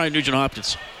tonight. It's Ryan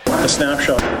Nugent-Hopkins. The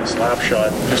snapshot, the slap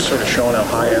shot, just sort of showing how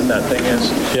high end that thing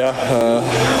is. Yeah,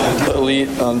 elite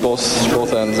on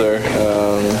both ends there.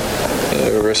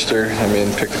 Wrister,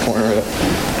 picked the corner of it.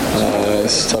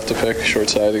 It's tough to pick short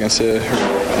side against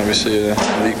obviously an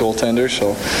elite goaltender.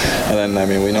 So, and then I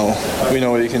mean we know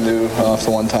what he can do off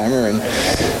the one-timer, and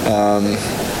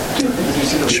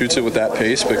shoots it with that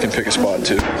pace, but can pick a spot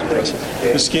too. It's impressive.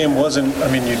 This game wasn't, I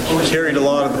mean, you carried a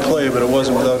lot of the play, but it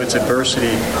wasn't without its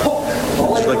adversity. Did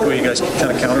you like the way you guys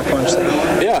kind of counterpunched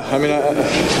there? Yeah, I mean,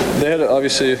 they had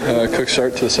obviously a quick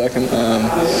start to the second.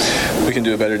 We can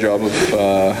do a better job of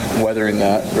weathering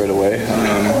that right away,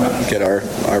 get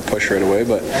our push right away,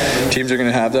 but teams are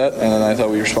going to have that, and I thought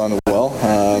we responded well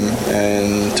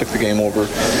and took the game over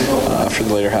for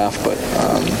the later half, but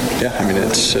yeah, I mean,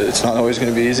 it's not always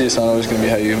going to be easy. It's not always going to be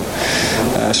how you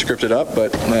script it up,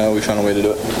 but we found a way to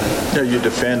do it. Yeah, you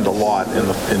defend a lot in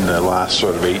the last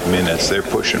sort of 8 minutes. They're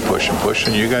pushing.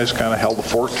 You guys kind of held the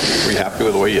fort. Were you happy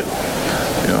with the way you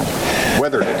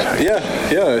weathered it?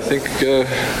 Yeah, I think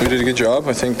we did a good job.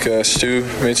 I think Stu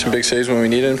made some big saves when we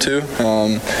needed him to.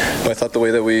 But I thought the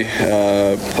way that we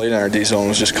played in our D zone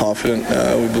was just confident.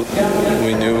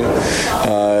 We knew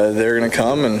they were going to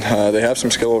come, and they have some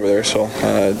skill over there, so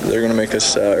they're going to make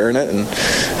us earn it. And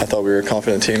I thought we were a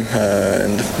confident team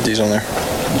in the D zone there.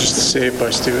 Just the save by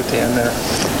Stu at the end there.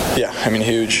 Yeah, I mean,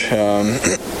 huge.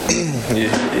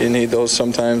 You need those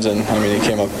sometimes, and I mean, he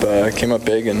came up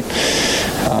big, and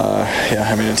yeah,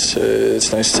 I mean,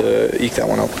 it's nice to eke that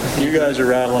one out. You guys are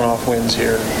rattling off wins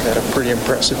here at a pretty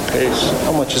impressive pace.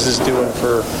 How much is this doing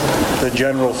for the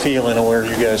general feeling of where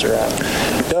you guys are at?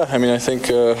 Yeah, I mean, I think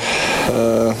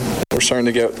we're starting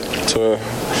to get to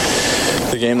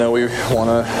the game that we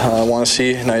want to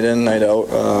see night in, night out.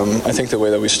 I think the way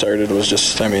that we started was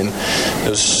just, I mean, it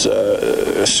was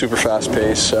a super fast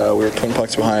pace. We were putting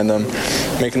pucks behind them,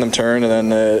 making them turn, and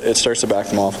then it starts to back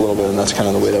them off a little bit, and that's kind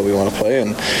of the way that we want to play.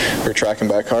 And we're tracking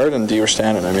back hard, and D we're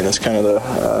standing. I mean, that's kind of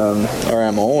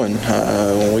our MO, and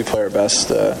when we play our best,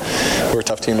 we're a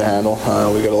tough team to handle.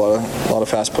 We got a lot of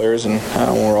fast players, and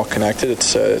when we're all connected,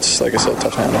 it's like I said,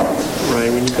 tough to handle.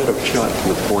 Ryan, when you got a shot from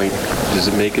the point, does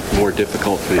it make it more difficult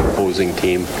for the opposing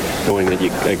team, knowing that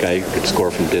a guy could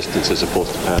score from distance as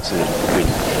opposed to passing it between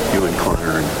you and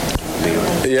Connor and Leo?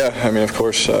 Yeah, I mean, of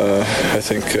course, I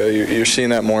think you're seeing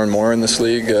that more and more in this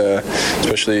league,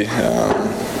 especially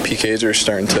PKs are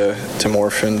starting to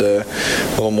morph into a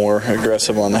little more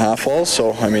aggressive on the half walls.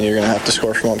 So, I mean, you're going to have to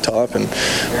score from up top, and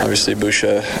obviously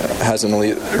Busha has an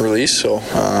elite release, so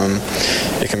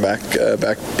it can back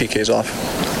PKs off.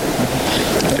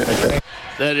 Okay.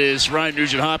 That is Ryan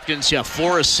Nugent-Hopkins.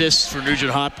 4 assists for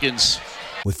Nugent-Hopkins.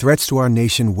 With threats to our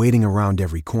nation waiting around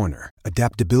every corner,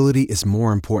 adaptability is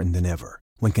more important than ever.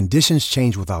 When conditions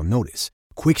change without notice,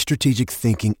 quick strategic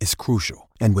thinking is crucial.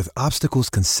 And with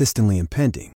obstacles consistently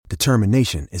impending,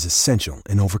 determination is essential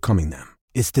in overcoming them.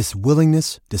 It's this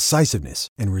willingness, decisiveness,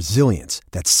 and resilience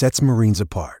that sets Marines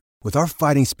apart. With our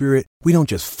fighting spirit, we don't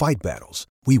just fight battles,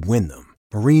 we win them.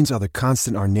 Marines are the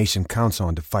constant our nation counts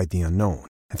on to fight the unknown.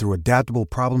 And through adaptable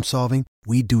problem solving,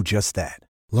 we do just that.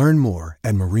 Learn more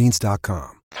at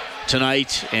Marines.com.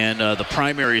 Tonight, and the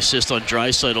primary assist on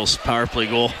Draisaitl's power play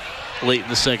goal late in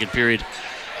the second period.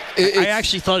 I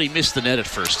actually thought he missed the net at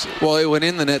first. Well, it went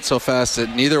in the net so fast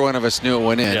that neither one of us knew it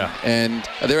went in. Yeah. And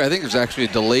I think there's actually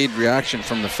a delayed reaction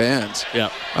from the fans.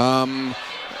 Yeah.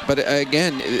 But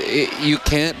again, you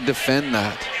can't defend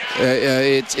that.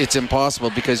 It's impossible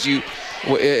because you,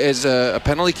 as a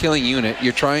penalty-killing unit,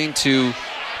 you're trying to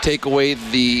take away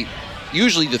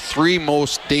usually the 3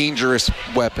 most dangerous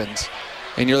weapons.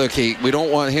 And you're like, okay, we don't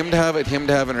want him to have it,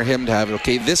 or him to have it.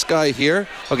 Okay, this guy here,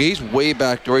 okay, he's way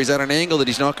back door. He's at an angle that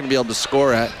he's not going to be able to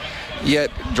score at.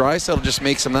 Yet Draisaitl just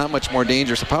makes him that much more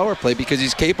dangerous a power play because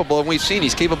he's capable, and we've seen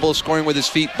he's capable of scoring with his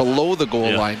feet below the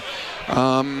goal line.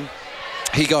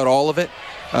 He got all of it.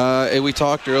 And we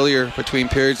talked earlier between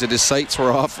periods that his sights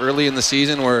were off early in the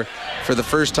season, where for the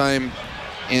first time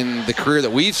in the career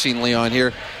that we've seen Leon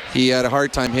here, he had a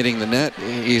hard time hitting the net.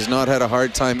 He's not had a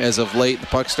hard time as of late. The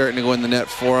puck's starting to go in the net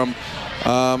for him.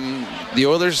 The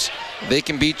Oilers, they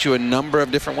can beat you a number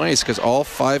of different ways because all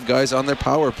 5 guys on their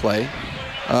power play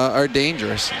are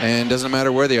dangerous, and it doesn't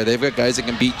matter where they are. They've got guys that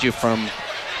can beat you from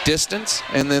distance,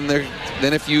 and then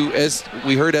if you, as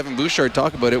we heard Evan Bouchard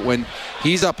talk about it, when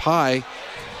he's up high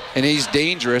and he's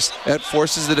dangerous, that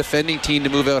forces the defending team to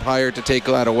move out higher to take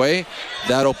that away.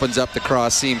 That opens up the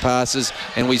cross-seam passes,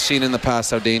 and we've seen in the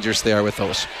past how dangerous they are with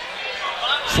those.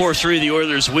 4-3, the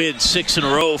Oilers win 6 in a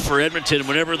row for Edmonton.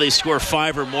 Whenever they score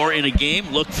 5 or more in a game,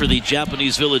 look for the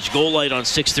Japanese Village Goal Light on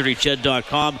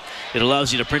 630ched.com. It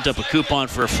allows you to print up a coupon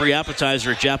for a free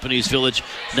appetizer at Japanese Village.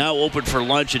 Now open for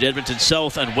lunch at Edmonton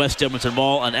South and West Edmonton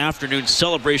Mall. An afternoon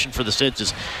celebration for the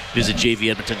senses. Visit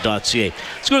jvedmonton.ca.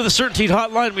 Let's go to the Certainty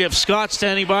Hotline. We have Scott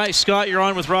standing by. Scott, you're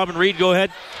on with Robin Reed. Go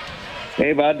ahead.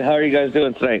 Hey, bud. How are you guys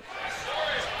doing tonight?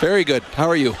 Very good. How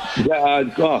are you? Yeah,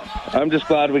 I'm just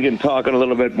glad we can talk on a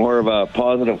little bit more of a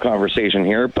positive conversation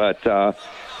here. But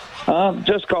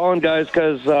just calling, guys,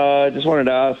 because I just wanted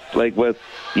to ask, like, with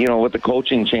the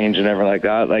coaching change and everything like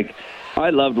that, like, I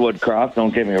loved Woodcroft,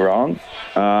 don't get me wrong.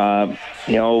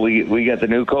 We get the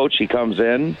new coach. He comes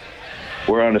in.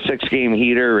 We're on a 6-game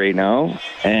heater right now.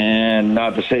 And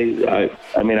not to say,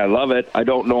 I love it. I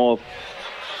don't know if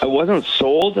I wasn't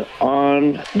sold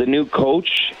on the new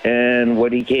coach and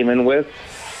what he came in with,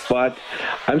 but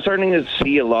I'm starting to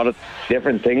see a lot of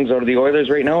different things out of the Oilers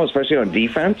right now, especially on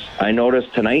defense. I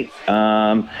noticed tonight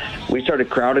we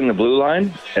started crowding the blue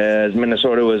line as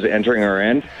Minnesota was entering our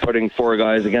end, putting 4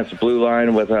 guys against the blue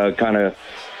line with a kind of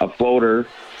a floater,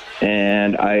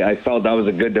 and I felt that was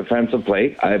a good defensive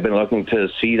play. I've been looking to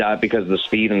see that because of the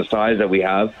speed and the size that we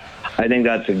have. I think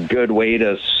that's a good way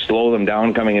to slow them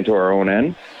down coming into our own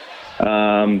end.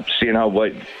 Seeing how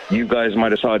what you guys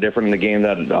might have saw different in the game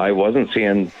that I wasn't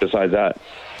seeing besides that.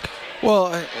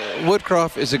 Well,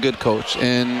 Woodcroft is a good coach,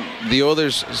 and the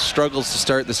Oilers' struggles to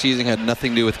start the season had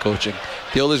nothing to do with coaching.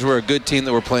 The Oilers were a good team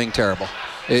that were playing terrible.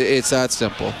 It's that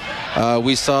simple.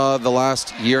 We saw the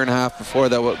last year and a half before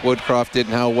that what Woodcroft did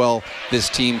and how well this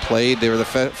team played. They were the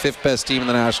 5th best team in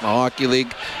the National Hockey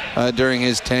League during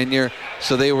his tenure,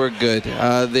 so they were good.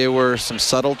 There were some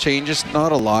subtle changes,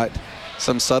 not a lot.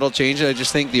 Some subtle changes. I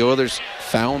just think the Oilers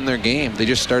found their game. They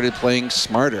just started playing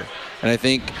smarter. And I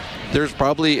think there's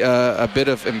probably a bit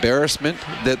of embarrassment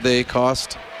that they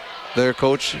cost their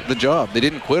coach the job. They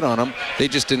didn't quit on him. They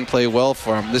just didn't play well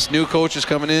for him. This new coach is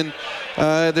coming in.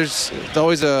 There's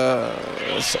always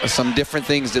some different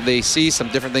things that they see, some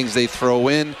different things they throw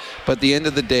in. But at the end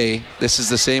of the day, this is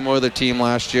the same Oiler team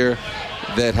last year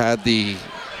that had the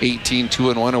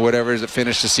 18-2-1 or whatever as it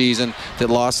finished the season,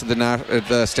 that lost to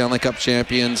the Stanley Cup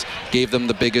champions, gave them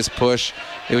the biggest push.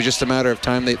 It was just a matter of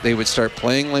time they would start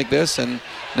playing like this, and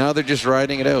now they're just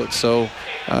riding it out. So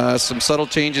some subtle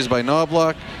changes by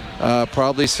Knobloch,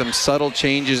 probably some subtle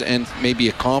changes and maybe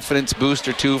a confidence boost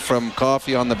or two from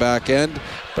Coffey on the back end.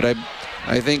 But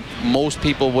I think most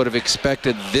people would have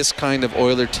expected this kind of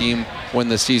Oiler team when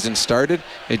the season started.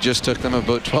 It just took them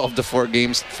about 12 to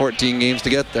 14 games to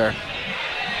get there.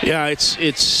 Yeah,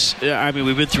 I mean,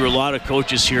 we've been through a lot of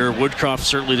coaches here. Woodcroft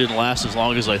certainly didn't last as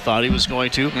long as I thought he was going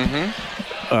to.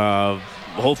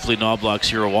 Hopefully Knobloch's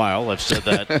here a while. I've said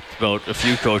that about a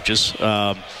few coaches.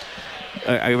 I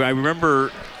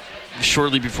remember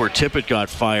shortly before Tippett got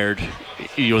fired,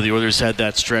 the Oilers had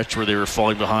that stretch where they were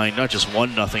falling behind, not just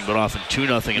 1-0, but often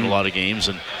 2-0 in a lot of games.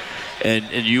 And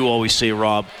you always say,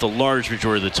 Rob, the large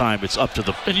majority of the time it's up to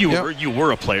the. And you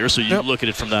were a player, so you look at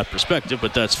it from that perspective.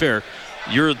 But that's fair.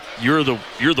 You're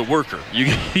the worker.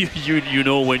 You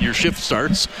know when your shift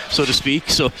starts, so to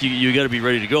speak. So you got to be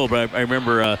ready to go. But I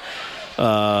remember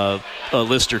a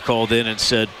listener called in and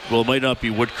said, "Well, it might not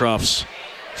be Woodcroft's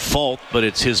fault, but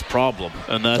it's his problem."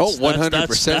 And that's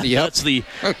 100%.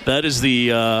 That is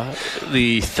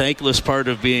the thankless part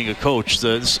of being a coach.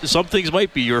 Some things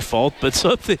might be your fault, but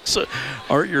some things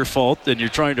aren't your fault, and you're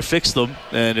trying to fix them.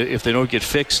 And if they don't get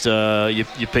fixed,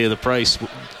 you pay the price.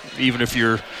 Even if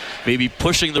you're maybe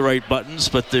pushing the right buttons,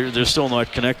 but they're still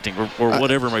not connecting or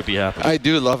whatever might be happening. I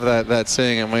do love that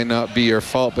saying, it might not be your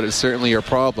fault, but it's certainly your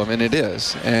problem, and it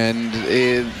is. And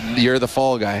you're the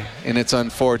fall guy, and it's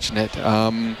unfortunate.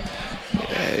 And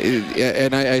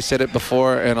I said it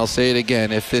before, and I'll say it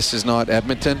again. If this is not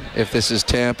Edmonton, if this is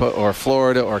Tampa or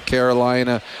Florida or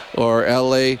Carolina or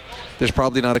LA, there's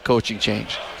probably not a coaching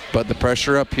change. But the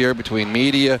pressure up here between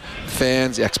media,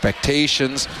 fans,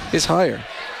 expectations is higher.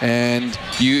 And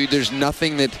there's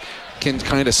nothing that can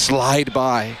kind of slide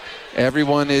by.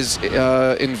 Everyone is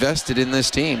invested in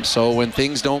this team. So when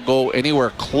things don't go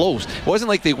anywhere close, it wasn't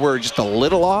like they were just a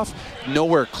little off,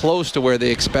 nowhere close to where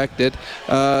they expected.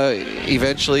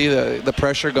 Eventually the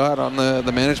pressure got on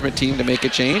the management team to make a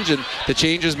change, and the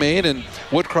change is made, and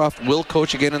Woodcroft will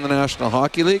coach again in the National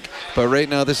Hockey League. But right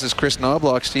now this is Chris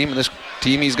Knobloch's team, and this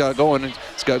team he's got going,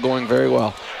 it's got going very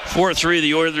well. 4-3,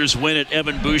 the Oilers win it.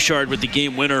 Evan Bouchard with the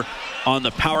game winner on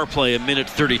the power play, a minute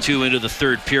 32 into the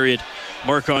third period.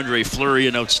 Marc-Andre Fleury,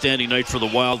 an outstanding night for the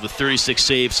Wild with 36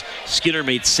 saves. Skinner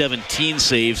made 17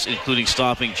 saves, including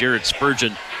stopping Jared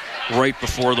Spurgeon right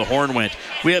before the horn went.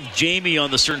 We have Jamie on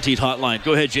the Certainty Hotline.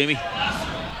 Go ahead, Jamie.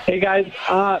 Hey, guys.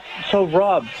 So,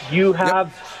 Rob, you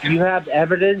have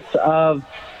evidence of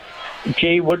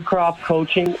Jay Woodcroft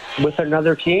coaching with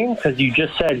another team? Because you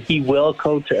just said he will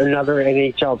coach another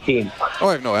NHL team. Oh,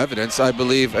 I have no evidence. I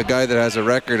believe a guy that has a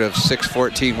record of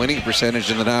 .614 winning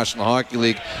percentage in the National Hockey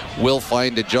League will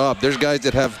find a job. There's guys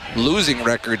that have losing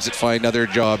records that find other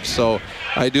jobs. So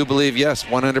I do believe, yes,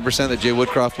 100% that Jay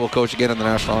Woodcroft will coach again in the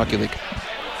National Hockey League.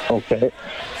 Okay.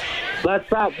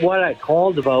 That's not what I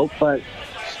called about, but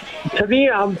to me,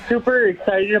 I'm super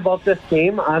excited about this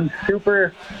game. I'm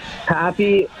super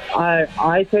happy.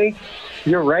 I think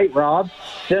you're right, Rob.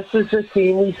 This is the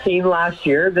team we've seen last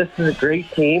year. This is a great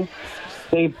team.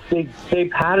 They've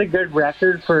had a good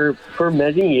record for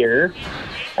many years,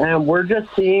 and we're just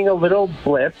seeing a little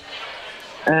blip.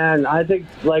 And I think,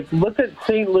 look at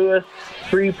St. Louis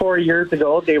 3-4 years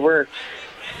ago. They were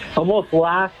almost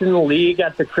last in the league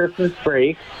at the Christmas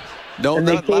break. No,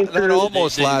 not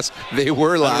almost last. They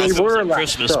were last. They were last.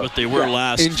 Christmas, but they were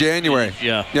last. In January.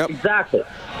 Yeah. Yep. Exactly.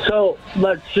 So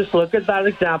let's just look at that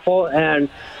example, and,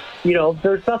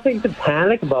 there's nothing to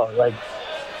panic about.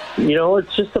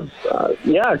 It's just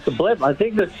it's a blip. I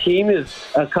think this team is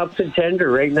a cup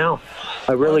contender right now.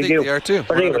 I really do. They are too.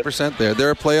 100% there.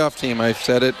 They're a playoff team. I've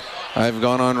said it. I've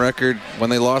gone on record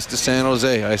when they lost to San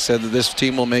Jose. I said that this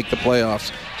team will make the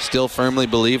playoffs. Still firmly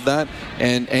believe that.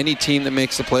 And any team that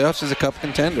makes the playoffs is a cup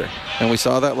contender. And we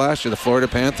saw that last year. The Florida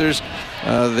Panthers,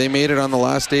 they made it on the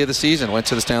last day of the season, went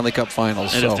to the Stanley Cup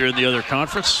Finals. And if they're in the other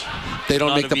conference, they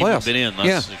don't make the playoffs. Been in.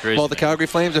 That's the crazy well, the thing. Calgary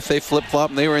Flames, if they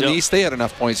flip-flop and they were in the East, they had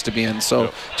enough points to be in.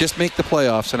 So just make the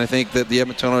playoffs. And I think that the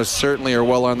Edmonton Oilers certainly are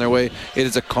well on their way. It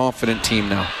is a confident team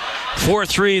now.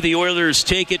 4-3, the Oilers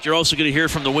take it. You're also going to hear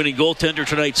from the winning goaltender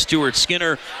tonight, Stuart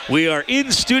Skinner. We are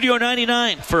in Studio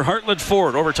 99 for Heartland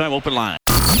Ford Overtime Open Line.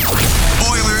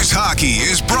 Oilers hockey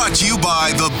is brought to you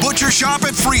by the Butcher Shop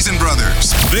at Friesen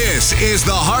Brothers. This is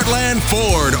the Heartland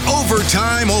Ford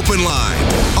Overtime Open Line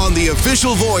on the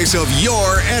official voice of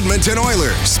your Edmonton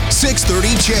Oilers.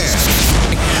 630 CHED.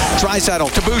 Draisaitl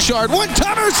to Bouchard.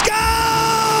 One-timer scores!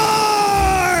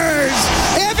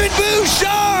 Evan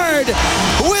Bouchard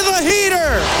with a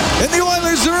heater. And the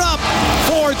Oilers are up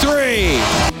 4-3.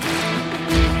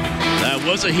 That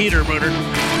was a heater, Mooner.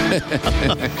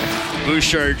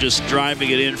 Bouchard just driving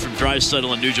it in from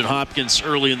Draisaitl and Nugent-Hopkins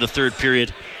early in the third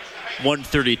period.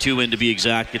 1:32 in to be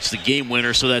exact. It's the game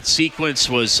winner. So that sequence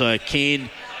was Kane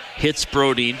hits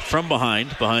Brodin from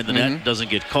behind the net. Doesn't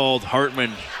get called.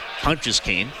 Hartman punches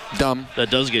Kane. Dumb. That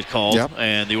does get called. Yep.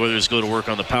 And the Oilers go to work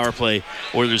on the power play.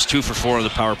 Oilers 2 for 4 on the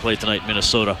power play tonight.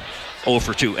 Minnesota 0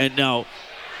 for 2. And now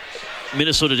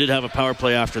Minnesota did have a power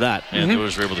play after that, and the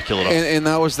Oilers were able to kill it off. And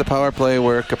that was the power play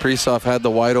where Kaprizov had the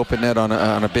wide open net on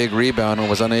a big rebound and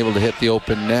was unable to hit the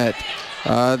open net.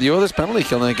 The Oilers penalty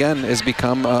killing again has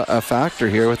become a factor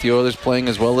here with the Oilers playing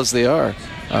as well as they are.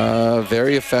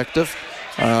 Very effective,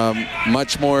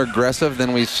 much more aggressive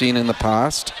than we've seen in the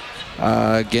past.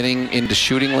 Getting into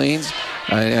shooting lanes.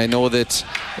 I know that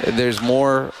there's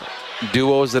more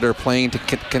duos that are playing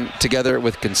together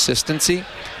with consistency,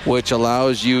 which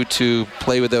allows you to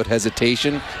play without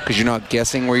hesitation because you're not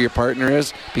guessing where your partner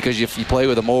is. Because if you play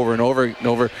with him over and over and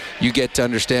over, you get to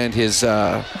understand his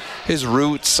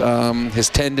roots, his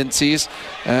tendencies,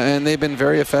 and they've been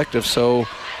very effective. So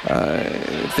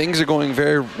things are going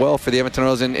very well for the Edmonton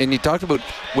Oilers. And you talked about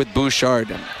with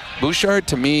Bouchard. Bouchard,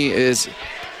 to me, is...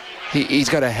 He's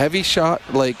got a heavy shot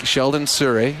like Sheldon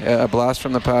Surrey, a blast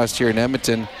from the past here in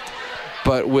Edmonton,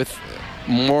 but with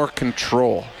more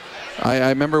control. I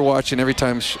remember watching every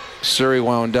time Surrey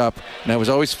wound up, and I was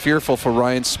always fearful for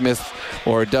Ryan Smith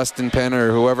or Dustin Penner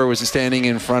or whoever was standing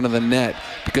in front of the net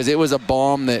because it was a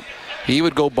bomb that he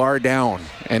would go bar down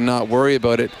and not worry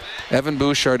about it. Evan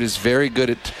Bouchard is very good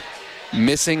at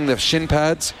missing the shin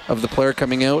pads of the player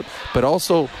coming out, but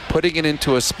also putting it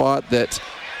into a spot that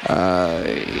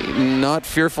not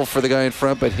fearful for the guy in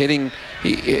front, but hitting,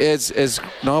 as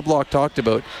Knobloch talked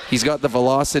about, he's got the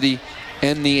velocity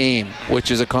and the aim,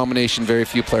 which is a combination very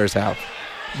few players have.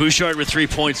 Bouchard with 3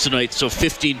 points tonight, so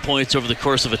 15 points over the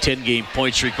course of a 10-game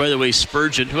point streak. By the way,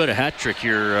 Spurgeon, who had a hat trick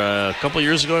here a couple of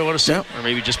years ago, I want to say, or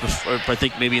maybe just before, I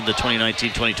think maybe in the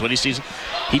 2019-2020 season,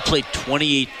 he played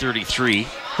 28-33.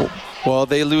 Well,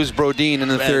 they lose Brodin in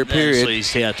the third period.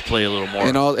 So he had to play a little more.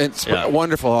 It's a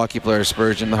wonderful hockey player,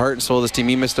 Spurgeon. The heart and soul of this team.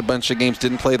 He missed a bunch of games,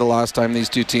 didn't play the last time these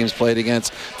two teams played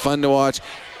against. Fun to watch.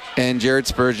 And Jared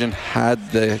Spurgeon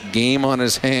had the game on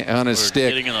his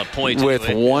stick. With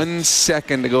 1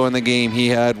 second to go in the game, he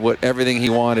had everything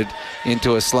he wanted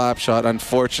into a slap shot.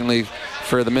 Unfortunately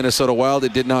for the Minnesota Wild,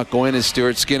 it did not go in as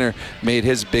Stuart Skinner made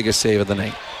his biggest save of the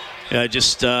night. Yeah,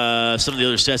 just some of the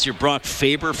other stats here. Brock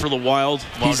Faber for the Wild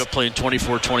wound up playing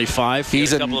 24-25.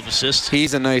 He's a couple of assists.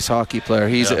 He's a nice hockey player.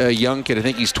 He's a young kid. I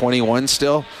think he's 21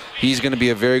 still. He's going to be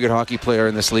a very good hockey player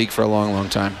in this league for a long, long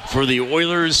time. For the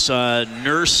Oilers,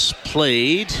 Nurse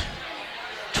played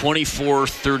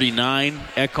 24-39.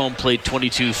 Ekholm played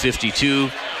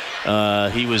 22-52.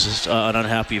 He was an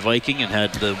unhappy Viking and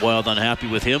had the Wild unhappy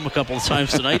with him a couple of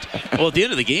times tonight. Well, at the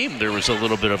end of the game, there was a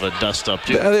little bit of a dust-up,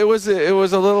 too. It was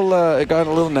a little, it got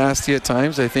a little nasty at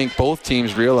times. I think both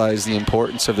teams realized the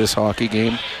importance of this hockey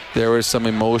game. There was some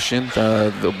emotion.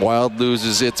 The Wild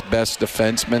loses its best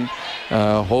defenseman,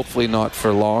 hopefully not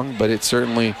for long, but it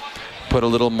certainly put a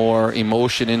little more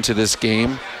emotion into this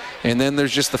game. And then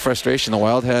there's just the frustration. The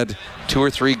Wild had 2 or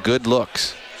 3 good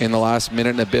looks in the last minute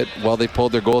and a bit while they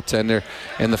pulled their goaltender,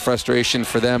 and the frustration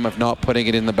for them of not putting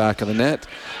it in the back of the net.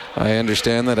 I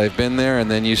understand that. I've been there, and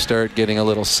then you start getting a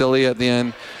little silly at the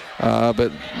end.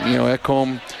 But,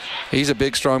 Ekholm, he's a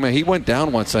big, strong man. He went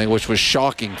down once, which was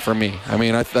shocking for me. I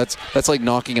mean, that's like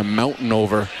knocking a mountain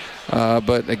over.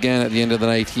 But, again, at the end of the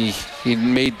night, he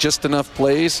made just enough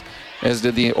plays, as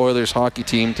did the Oilers hockey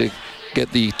team, to get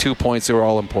the 2 points that were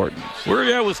all important. Where are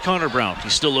you at with Connor Brown?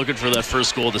 He's still looking for that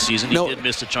first goal of the season. He did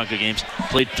miss a chunk of games.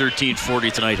 Played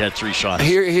 13-40 tonight, had 3 shots.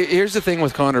 Here's the thing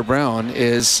with Connor Brown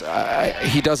is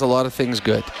he does a lot of things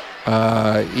good.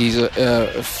 He's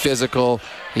physical.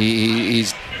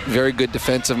 He's very good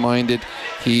defensive-minded.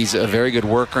 He's a very good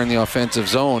worker in the offensive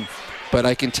zone. But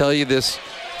I can tell you this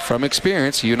from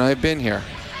experience. You and I have been here.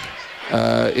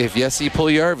 If Jesse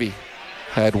Puljujarvi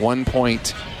had 1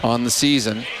 point on the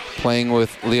season playing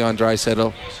with Leon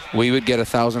Draisaitl, we would get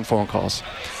 1,000 phone calls.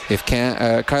 If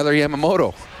Kyler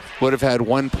Yamamoto would have had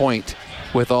 1 point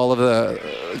with all of the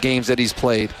games that he's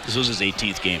played. This was his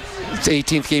 18th game. It's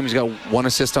 18th game. He's got 1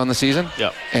 assist on the season.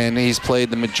 Yep. And he's played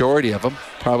the majority of them,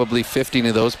 probably 15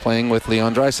 of those playing with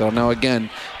Leon Draisaitl. Now, again,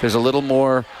 there's a little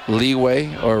more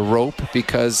leeway or rope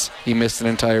because he missed an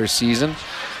entire season.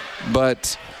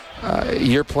 But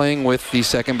you're playing with the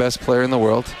second best player in the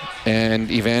world,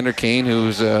 and Evander Kane,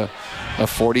 who's a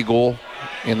 40-goal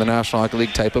in the National Hockey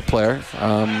League type of player.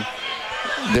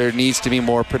 There needs to be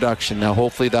more production. Now,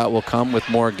 hopefully that will come with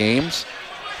more games.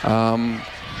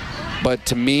 But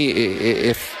to me,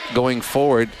 if going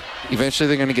forward, eventually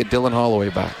they're going to get Dylan Holloway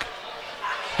back.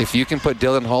 If you can put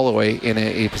Dylan Holloway in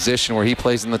a position where he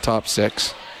plays in the top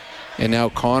 6, and now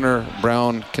Connor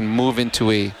Brown can move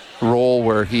into a role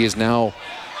where he is now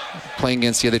playing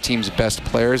against the other team's best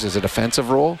players as a defensive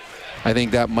role, I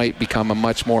think that might become a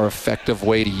much more effective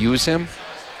way to use him.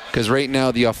 Because right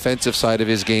now the offensive side of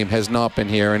his game has not been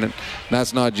here, and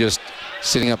that's not just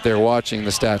sitting up there watching.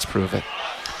 The stats prove it.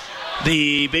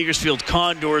 The Bakersfield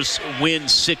Condors win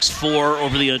 6-4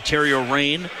 over the Ontario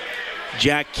Reign.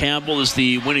 Jack Campbell is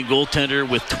the winning goaltender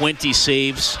with 20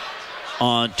 saves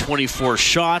on 24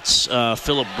 shots.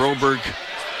 Philip Broberg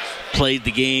played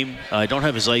the game. I don't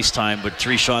have his ice time, but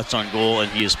 3 shots on goal,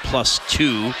 and he is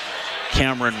 +2.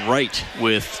 Cameron Wright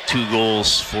with 2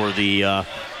 goals for the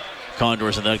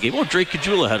Condors in that game. Oh, Drake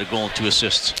Caggiula had a goal and 2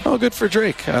 assists. Oh, good for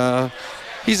Drake.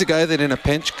 He's a guy that in a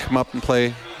pinch come up and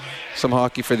play some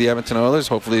hockey for the Edmonton Oilers.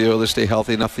 Hopefully the Oilers stay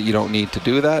healthy enough that you don't need to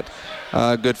do that.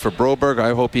 Good for Broberg.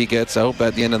 I hope he gets out.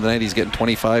 At the end of the night, he's getting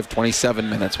 25, 27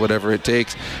 minutes, whatever it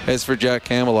takes. As for Jack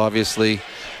Campbell, obviously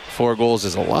 4 goals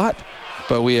is a lot,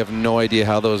 but we have no idea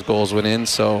how those goals went in,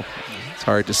 so it's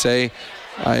hard to say.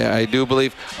 I do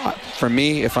believe, for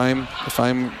me, if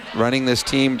I'm running this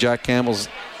team, Jack Campbell's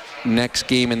next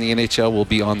game in the NHL will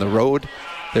be on the road.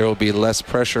 There will be less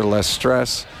pressure, less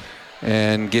stress,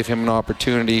 and give him an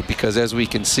opportunity, because as we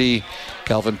can see,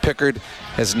 Calvin Pickard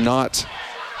has not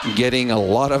getting a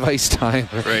lot of ice time.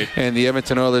 Right. And the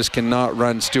Edmonton Oilers cannot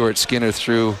run Stuart Skinner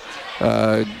through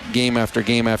game after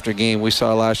game after game. We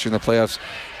saw last year in the playoffs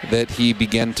that he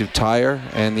began to tire,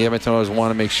 and the Edmonton Oilers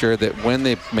want to make sure that when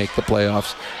they make the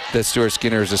playoffs, that Stuart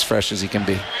Skinner is as fresh as he can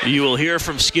be. You will hear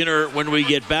from Skinner when we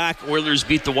get back. Oilers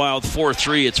beat the Wild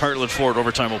 4-3. It's Heartland Ford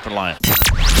Overtime Open Line.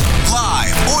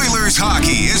 Live Oilers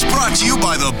hockey is brought to you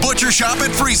by the Butcher Shop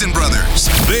at Friesen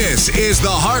Brothers. This is the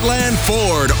Heartland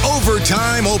Ford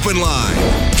Overtime Open Line.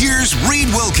 Here's Reed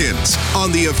Wilkins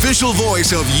on the official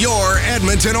voice of your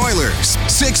Edmonton Oilers.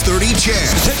 630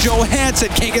 CHED. Johansson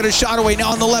can't get a shot away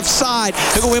now on the left side.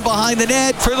 They go in behind the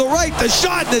net for the right. The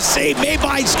shot and the save made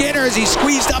by Skinner as he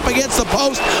squeezed up against the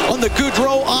post on the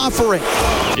Goudreau offering.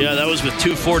 Yeah, that was with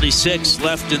 2:46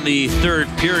 left in the third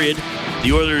period.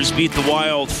 The Oilers beat the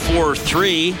Wild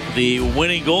 4-3. The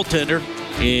winning goaltender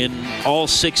in all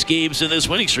 6 games in this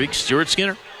winning streak, Stuart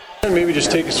Skinner. And maybe just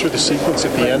take us through the sequence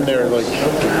at the end there, like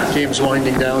game's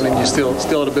winding down and you still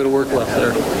had a bit of work left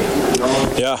there.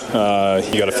 Yeah,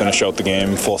 you got to finish out the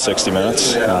game full 60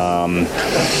 minutes.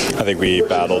 I think we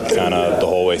battled kind of the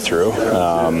whole way through.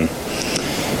 And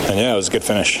yeah, it was a good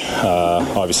finish.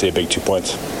 Obviously a big 2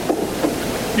 points.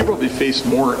 You probably faced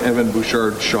more Evan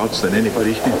Bouchard shots than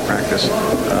anybody in practice.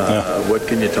 What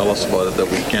can you tell us about it that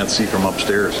we can't see from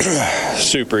upstairs?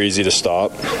 Super easy to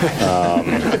stop.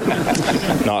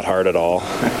 Not hard at all.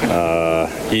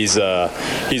 He's a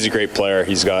great player.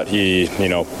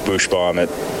 Bouch bomb it.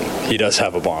 He does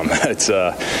have a bomb.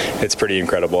 It's pretty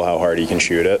incredible how hard he can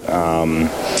shoot it.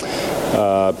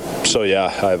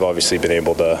 I've obviously been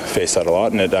able to face that a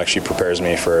lot, and it actually prepares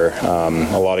me for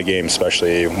a lot of games,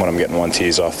 especially when I'm getting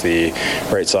 1-2s off the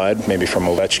right side, maybe from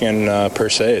Ovechkin per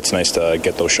se. It's nice to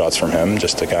get those shots from him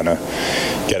just to kind of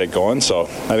get it going. So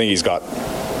I think he's got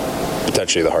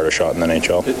potentially the hardest shot in the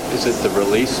NHL. Is it the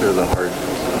release or the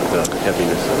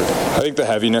heaviness of it? I think the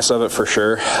heaviness of it for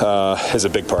sure is a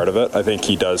big part of it. I think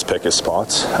he does pick his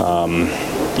spots.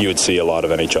 You would see a lot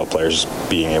of NHL players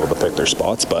being able to pick their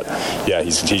spots, but yeah,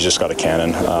 he's just got a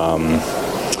cannon.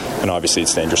 And obviously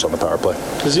it's dangerous on the power play.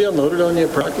 Does he unload it on you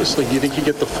at practice? Like, do you think you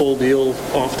get the full deal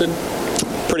often?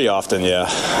 Pretty often, yeah.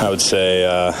 I would say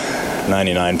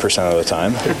 99% of the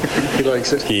time. He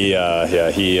likes it.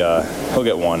 He'll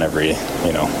get one every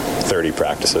 30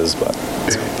 practices, but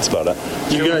that's about it.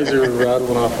 You guys are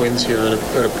rattling off wins here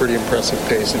at a pretty impressive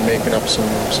pace and making up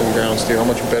some grounds too. How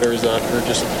much better is that for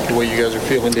just the way you guys are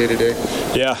feeling day to day?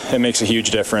 Yeah, it makes a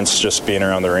huge difference just being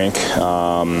around the rink.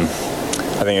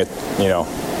 I think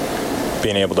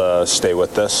being able to stay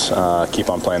with this, keep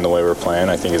on playing the way we're playing,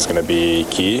 I think is going to be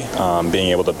key. Being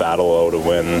able to battle out a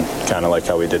win, kind of like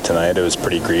how we did tonight, it was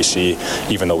pretty greasy,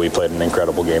 even though we played an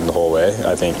incredible game the whole way.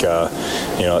 I think,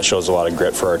 it shows a lot of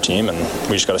grit for our team, and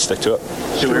we just got to stick to it.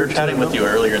 So we were chatting with you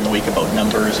earlier in the week about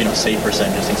numbers, save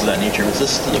percentages, things of that nature. Was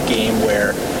this a game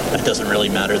where it doesn't really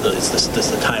matter? Is this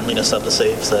the timeliness of the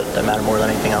saves that matter more than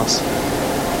anything else?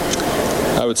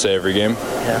 I would say every game.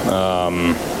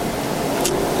 Yeah.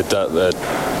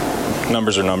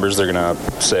 Numbers are numbers. They're going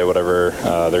to say whatever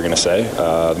they're going to say.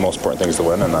 The most important thing is to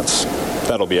win, and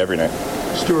that'll be every night.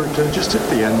 Stuart, just at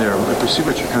the end there, we see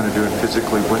what you're kind of doing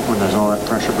physically when there's all that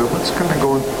pressure, but what's kind of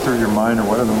going through your mind, or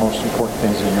what are the most important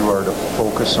things that you are to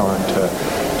focus on to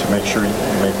make sure you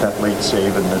make that late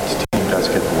save and that the team does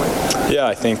get the win? Yeah,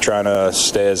 I think trying to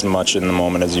stay as much in the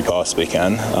moment as you possibly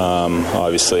can.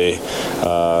 Obviously,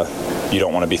 you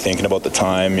don't want to be thinking about the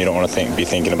time. You don't want to be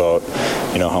thinking about,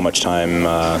 how much time,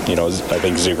 I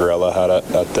think Zuccarello had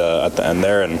at the end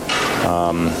there, and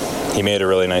he made a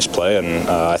really nice play, and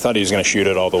I thought he was going to shoot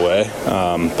it all the way,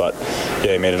 but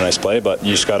yeah, he made a nice play. But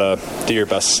you just got to do your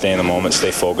best to stay in the moment,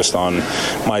 stay focused on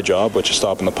my job, which is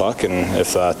stopping the puck, and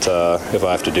if I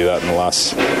have to do that in the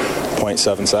last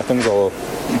 0.7 seconds,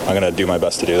 I'm going to do my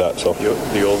best to do that. So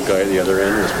the old guy at the other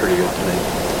end was pretty good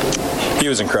tonight. He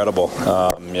was incredible.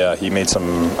 He made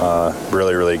some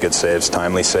really, really good saves,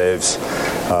 timely saves.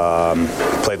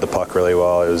 Played the puck really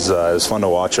well. It was fun to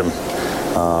watch him.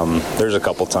 There's a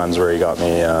couple times where he got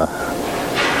me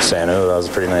saying, "Oh, that was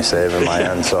a pretty nice save in my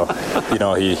end." So,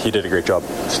 he did a great job.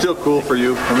 Still cool for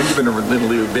you. I mean, you've been a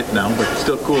little bit now, but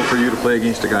still cool for you to play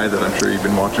against a guy that I'm sure you've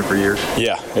been watching for years.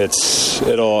 Yeah,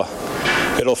 it'll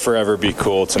forever be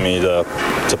cool to me to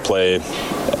play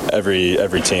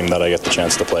every team that I get the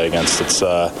chance to play against. It's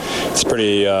a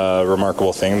pretty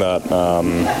remarkable thing that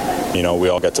we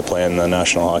all get to play in the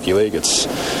National Hockey League.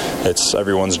 It's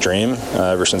everyone's dream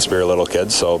ever since we were little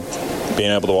kids. So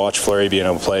being able to watch Fleury, being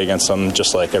able to play against them,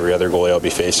 just like every other goalie I'll be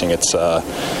facing,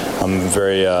 I'm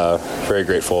very very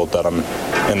grateful that I'm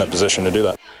in the position to do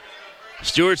that.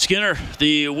 Stuart Skinner,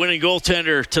 the winning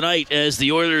goaltender tonight, as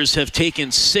the Oilers have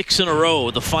taken 6 in a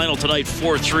row. The final tonight,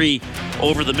 4-3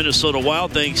 over the Minnesota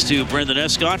Wild. Thanks to Brendan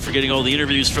Escott for getting all the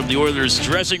interviews from the Oilers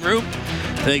dressing room.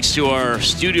 Thanks to our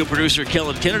studio producer,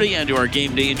 Kellen Kennedy, and to our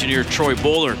game day engineer, Troy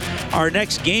Bowler. Our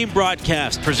next game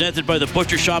broadcast, presented by the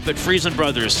Butcher Shop at Friesen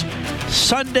Brothers.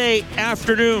 Sunday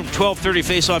afternoon, 12:30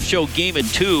 face-off show, game at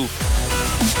 2.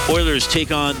 Oilers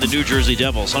take on the New Jersey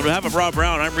Devils. On behalf of Rob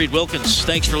Brown, I'm Reed Wilkins.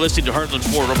 Thanks for listening to Heartland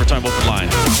Ford Overtime Open Line.